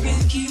when I'm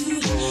with you.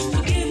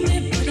 Forgive me,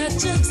 but I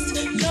just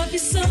love you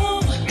so.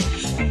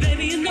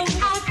 Baby, you know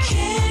I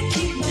can't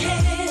keep my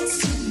hands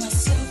to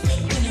myself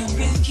when I'm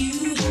with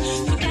you.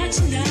 I got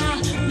you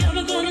now,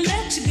 never gonna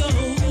let you go.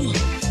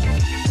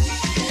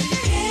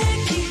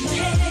 Can't keep my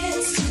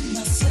hands to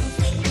myself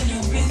when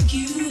I'm with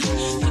you.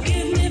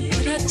 Forgive me,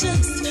 but I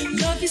just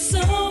love you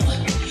so.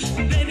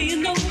 Baby, you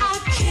know I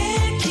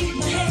can't keep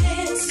my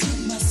hands to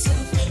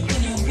myself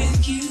when I'm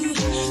with you.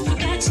 I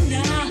got you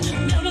now,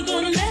 never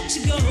gonna let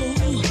you go.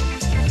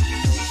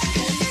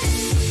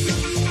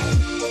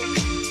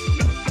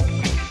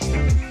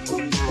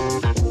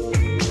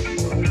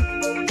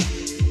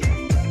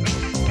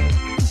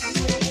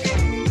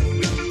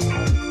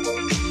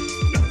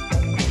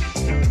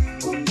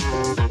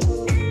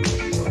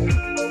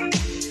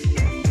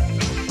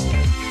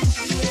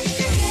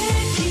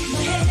 Can't keep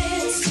my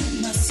hands to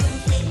myself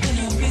when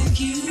I'm with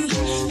you.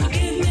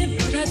 Forgive me,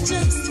 but I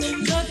just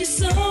love you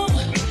so.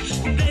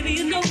 Baby,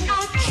 you know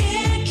I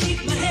can't keep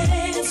my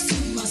hands to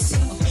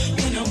myself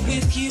when I'm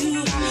with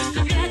you.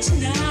 I got you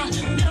now,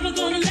 never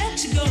gonna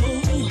let you go.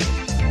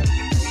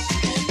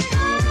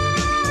 I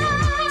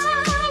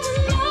will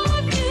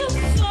love you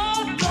for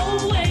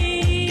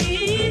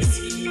always.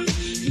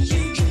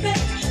 You can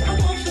bet I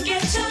won't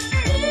forget you.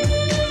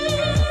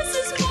 This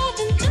is more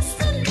than just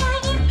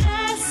another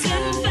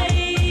passing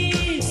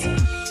phase.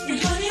 And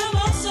honey, I'm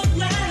also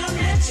glad I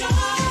met you.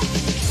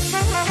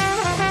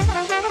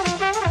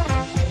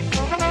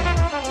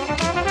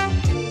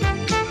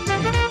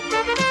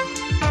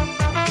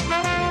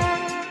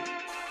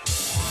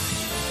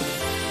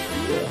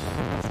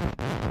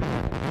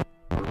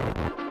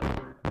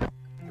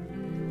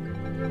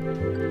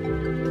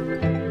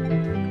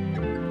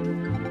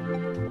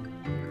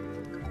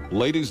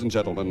 Ladies and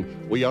gentlemen,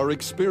 we are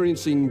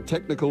experiencing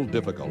technical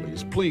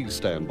difficulties. Please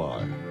stand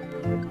by.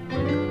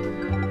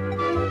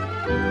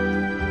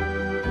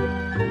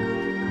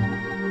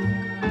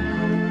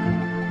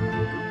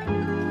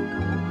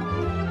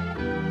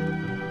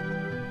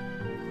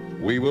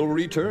 We will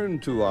return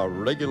to our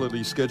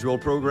regularly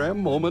scheduled program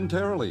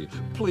momentarily.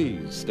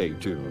 Please stay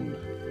tuned.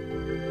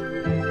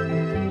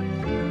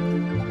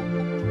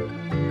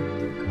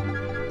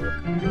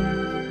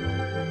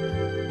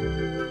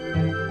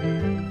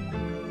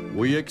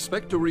 We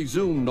expect to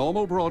resume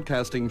normal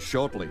broadcasting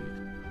shortly.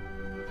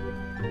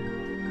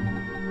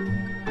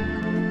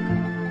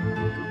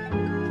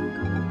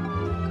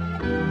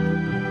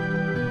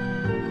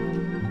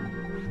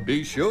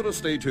 Be sure to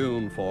stay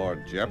tuned for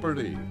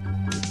Jeopardy!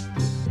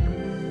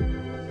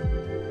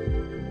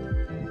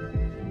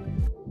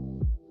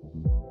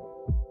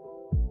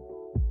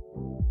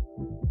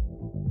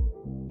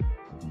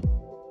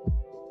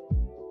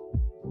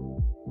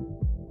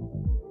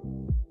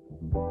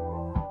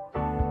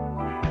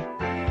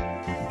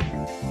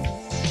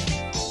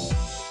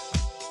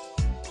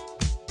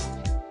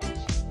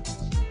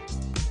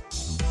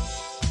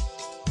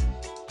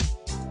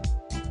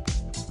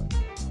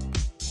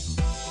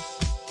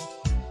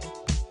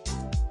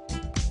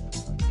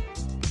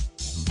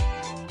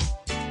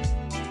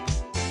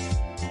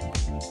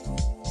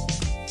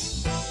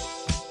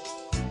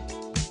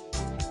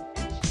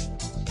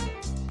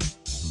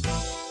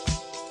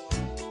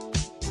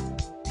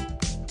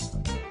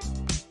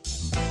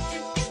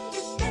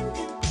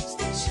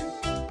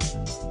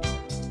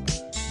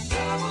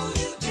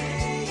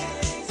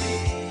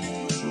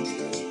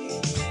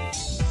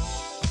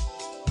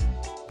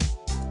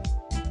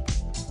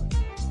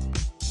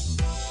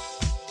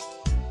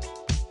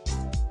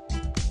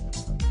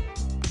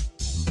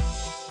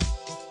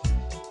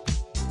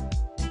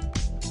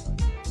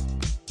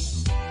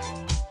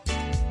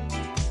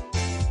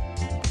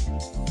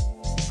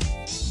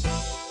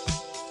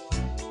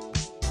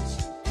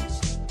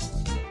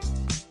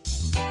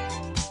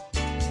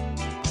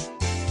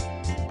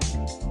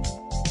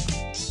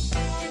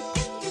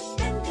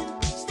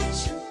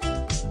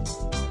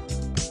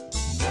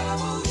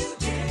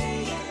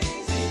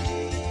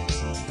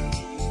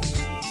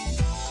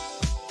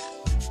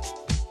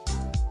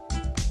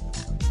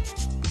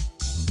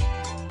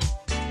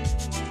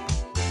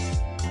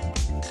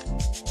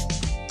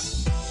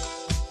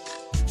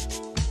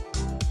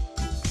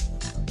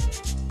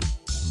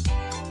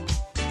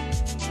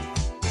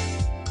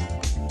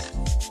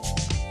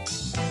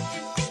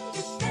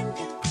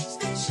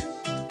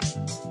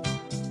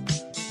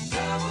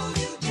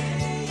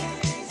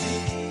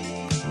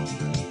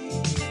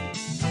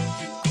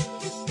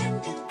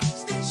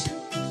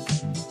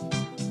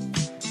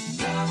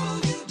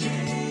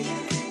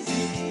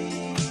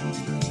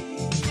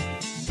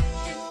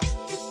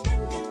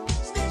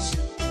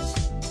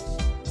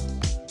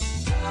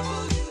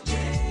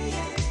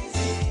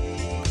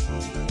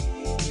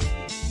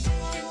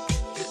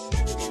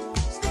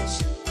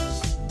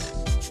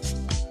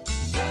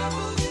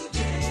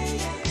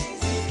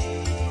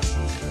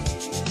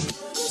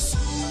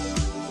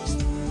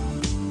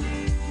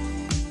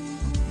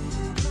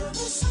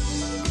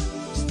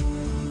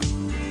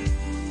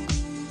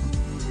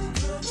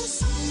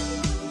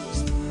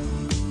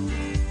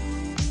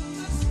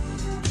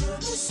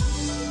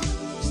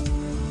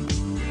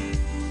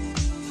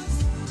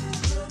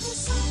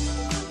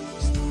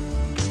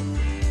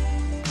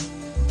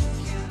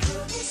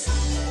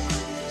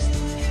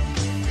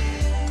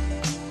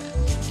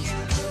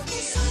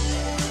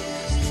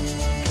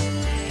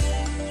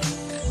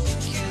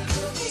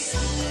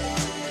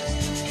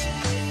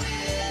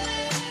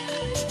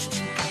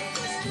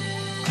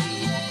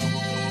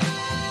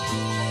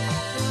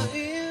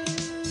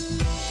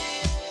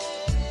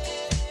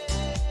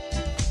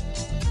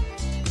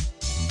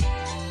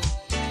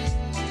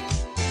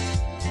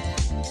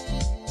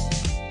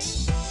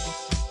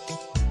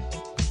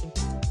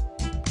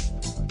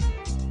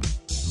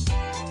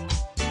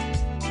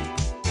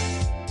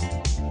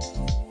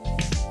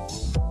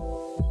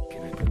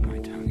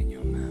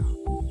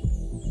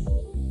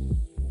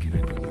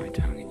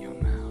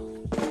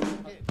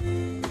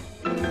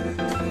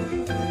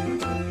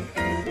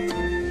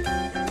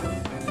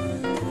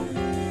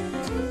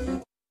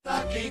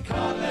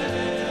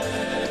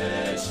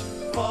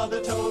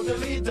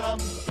 dumb.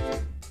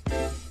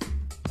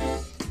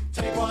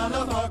 Take one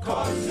of our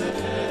courses,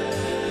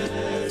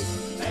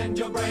 and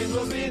your brain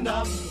will be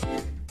numb.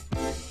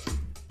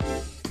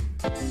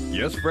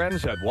 Yes,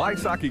 friends, at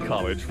Wysocki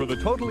College for the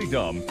totally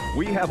dumb,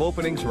 we have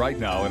openings right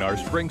now in our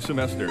spring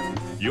semester.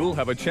 You'll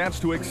have a chance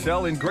to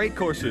excel in great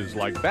courses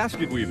like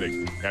basket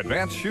weaving,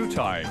 advanced shoe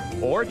tying,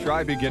 or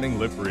try beginning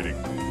lip reading.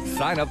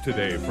 Sign up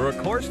today for a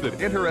course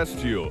that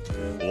interests you.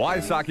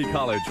 Wysocki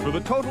College for the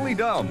totally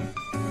dumb.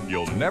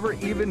 You'll never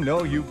even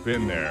know you've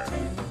been there.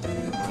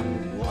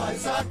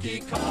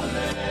 Wysocki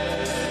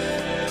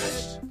College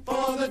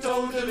for the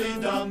totally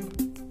dumb.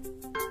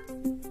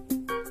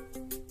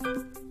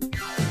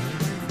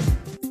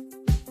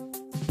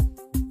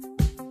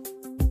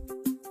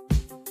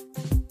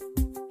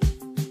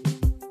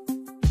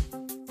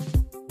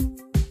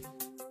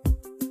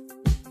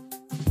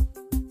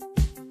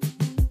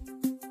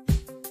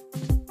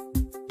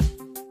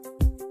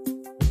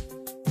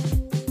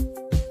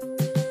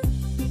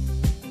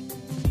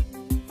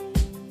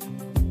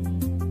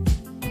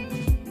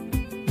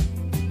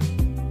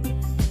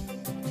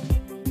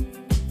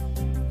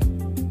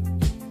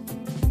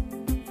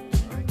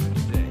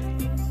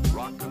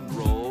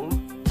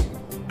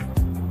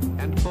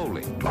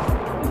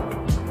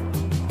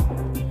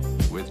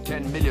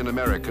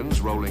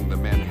 Americans rolling the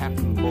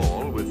Manhattan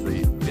ball with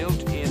the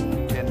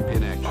built-in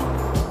 10-pin action.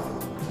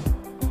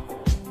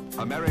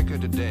 America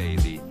today,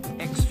 the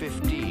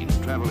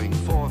X-15 traveling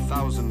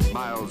 4,000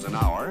 miles an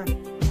hour,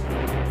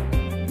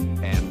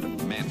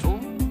 and Mantle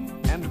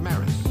and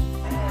Maris.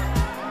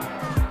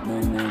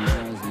 No man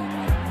knows in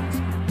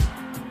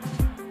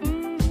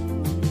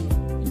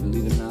you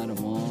believe it or not, I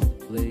want to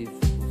play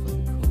football for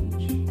the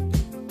coach.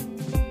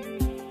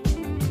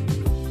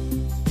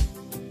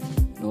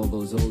 And all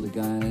those older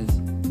guys,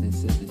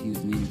 said that he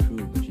was mean and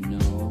cruel, but you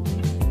know,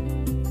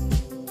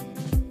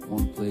 I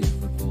want to play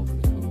football for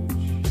the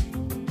coach.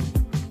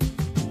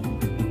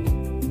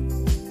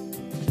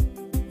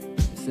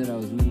 They said I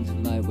was moving to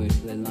the lightweight,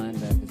 play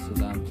linebacker, so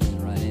that I'm playing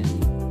right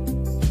end.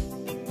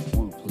 I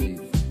want to play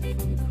for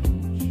the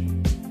coach.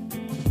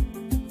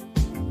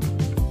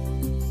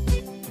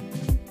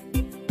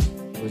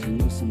 Cause you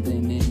know someday,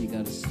 man, you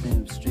gotta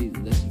stand up straight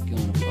unless you're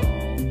gonna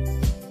fall.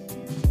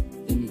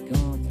 Then you're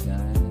gone,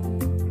 guy.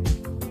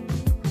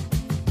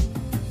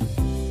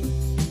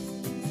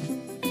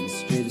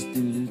 Greatest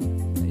dude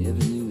I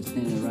ever knew was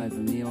standing right for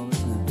me all the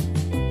time.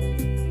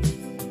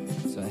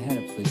 So I had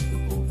to play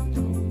football for the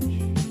coach.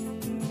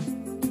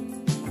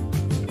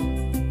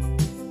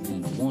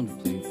 And I wanted to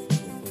play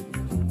football for the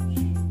coach.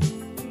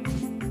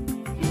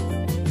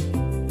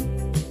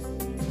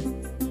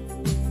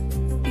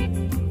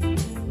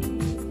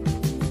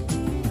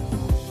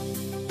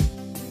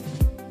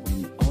 When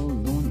you're all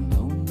alone and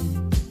lonely,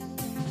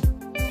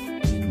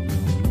 in your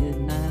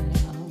midnight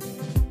hour,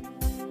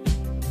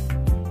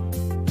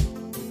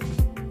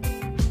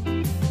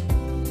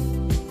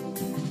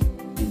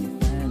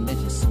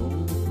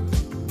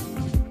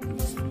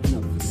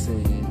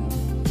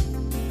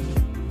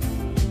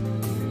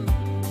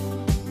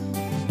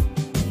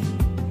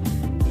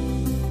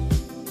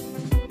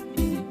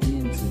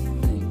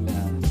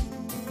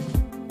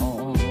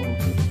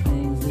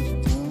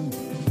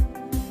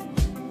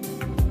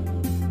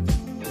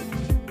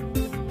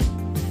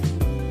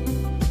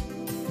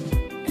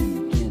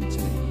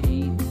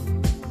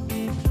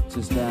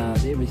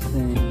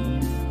 everything.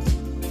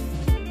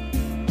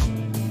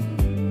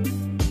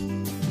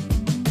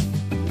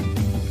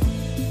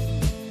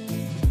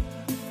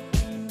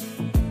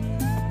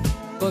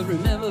 But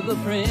remember the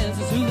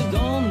princess who lived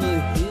on the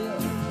hill.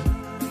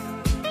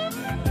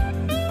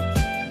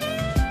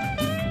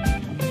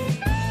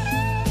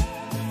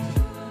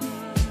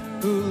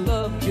 Who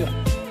loved you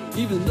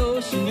even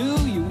though she knew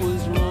you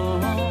was wrong.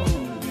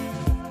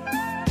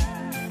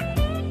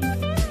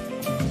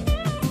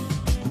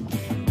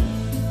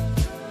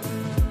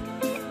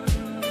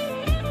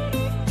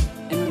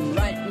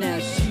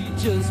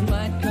 Just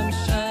might come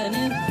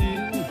shining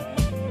through,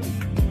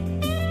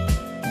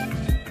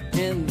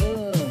 and the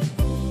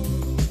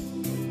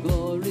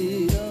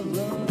glory of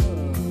love,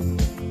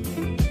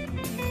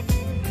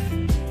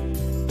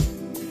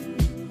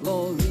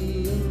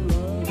 glory of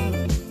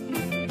love,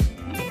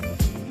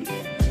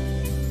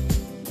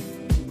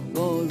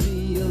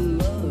 glory of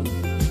love,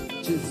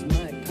 just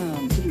might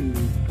come through.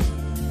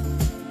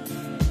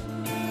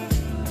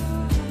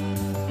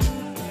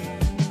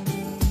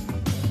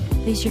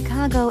 The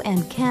Chicago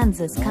and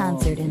Kansas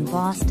concert in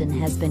Boston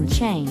has been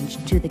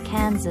changed to the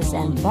Kansas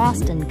and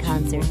Boston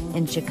concert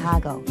in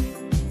Chicago.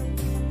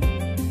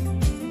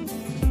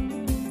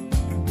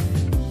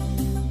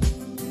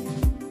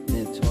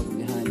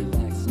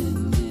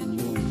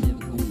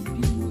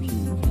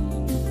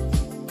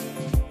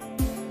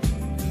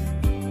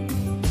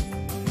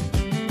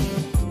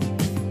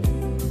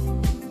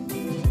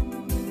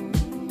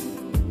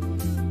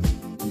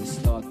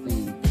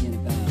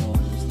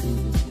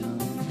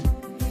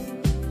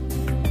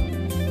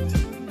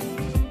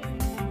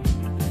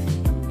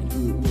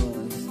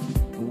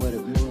 What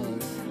it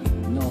was,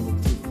 and all the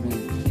different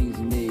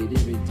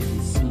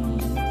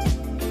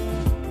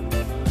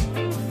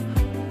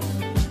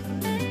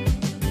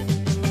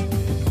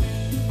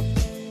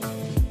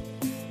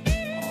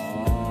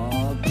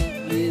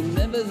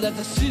that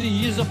the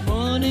city is a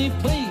funny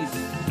place.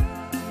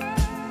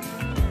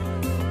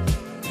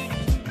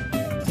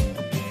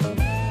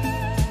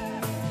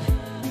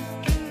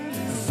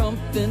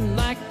 Something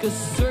like a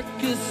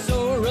circus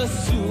or a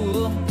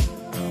zoo.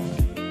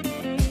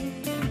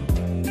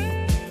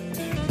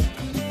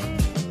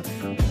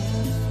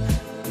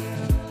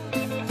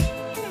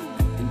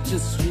 And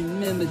just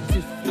remember,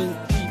 different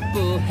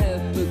people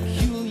have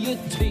peculiar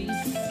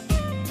tastes.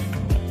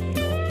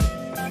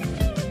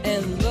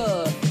 And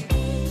love,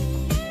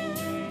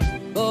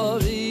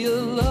 glory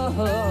of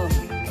love,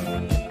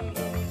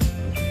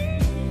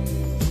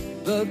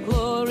 the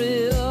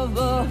glory of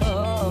love,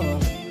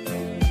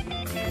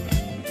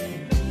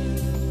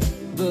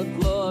 the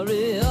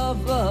glory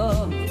of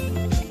love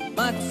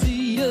might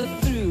see you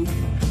through.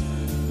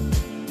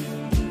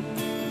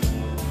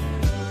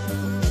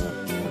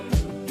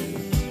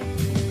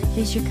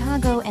 The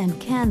Chicago and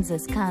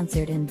Kansas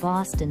concert in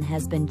Boston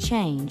has been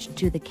changed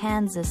to the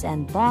Kansas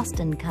and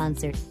Boston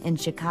concert in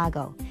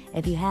Chicago.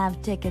 If you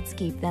have tickets,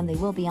 keep them. They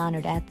will be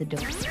honored at the door.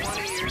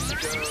 20 years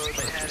ago,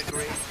 they had a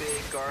great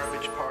big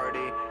garbage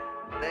party.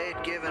 They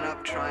had given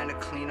up trying to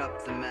clean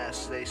up the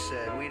mess. They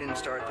said, we didn't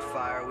start the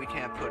fire, we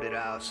can't put it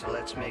out, so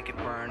let's make it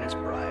burn as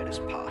bright as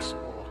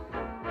possible.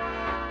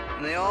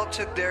 And they all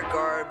took their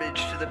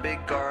garbage to the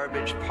big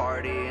garbage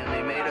party, and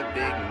they made a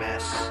big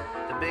mess.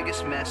 The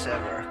biggest mess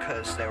ever,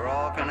 because they were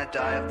all gonna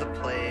die of the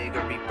plague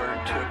or be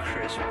burnt to a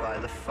crisp by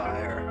the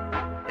fire.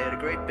 They had a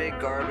great big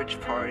garbage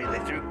party. They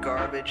threw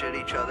garbage at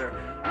each other.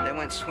 They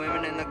went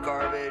swimming in the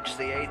garbage.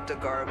 They ate the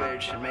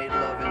garbage and made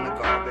love in the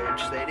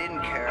garbage. They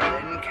didn't care.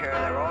 They didn't care.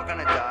 They were all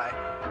gonna die.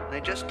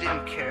 They just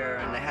didn't care,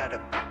 and they had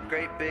a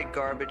great big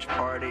garbage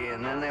party,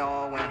 and then they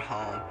all went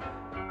home.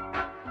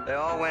 They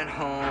all went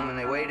home, and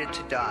they waited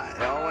to die.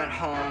 They all went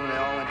home, and they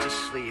all went to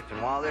sleep,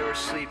 and while they were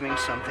sleeping,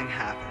 something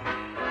happened.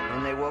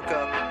 When they woke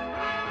up,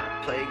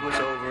 the plague was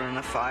over, and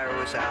the fire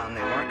was out, and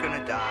they weren't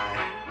gonna die.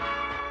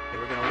 They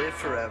were gonna live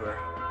forever.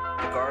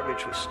 The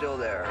garbage was still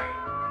there,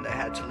 and they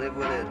had to live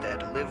with it. They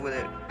had to live with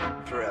it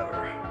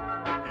forever.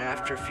 And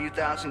after a few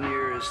thousand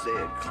years, they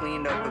had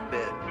cleaned up a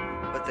bit,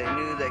 but they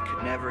knew they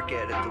could never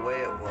get it the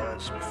way it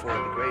was before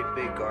the great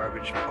big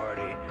garbage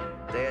party.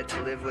 They had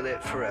to live with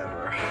it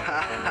forever.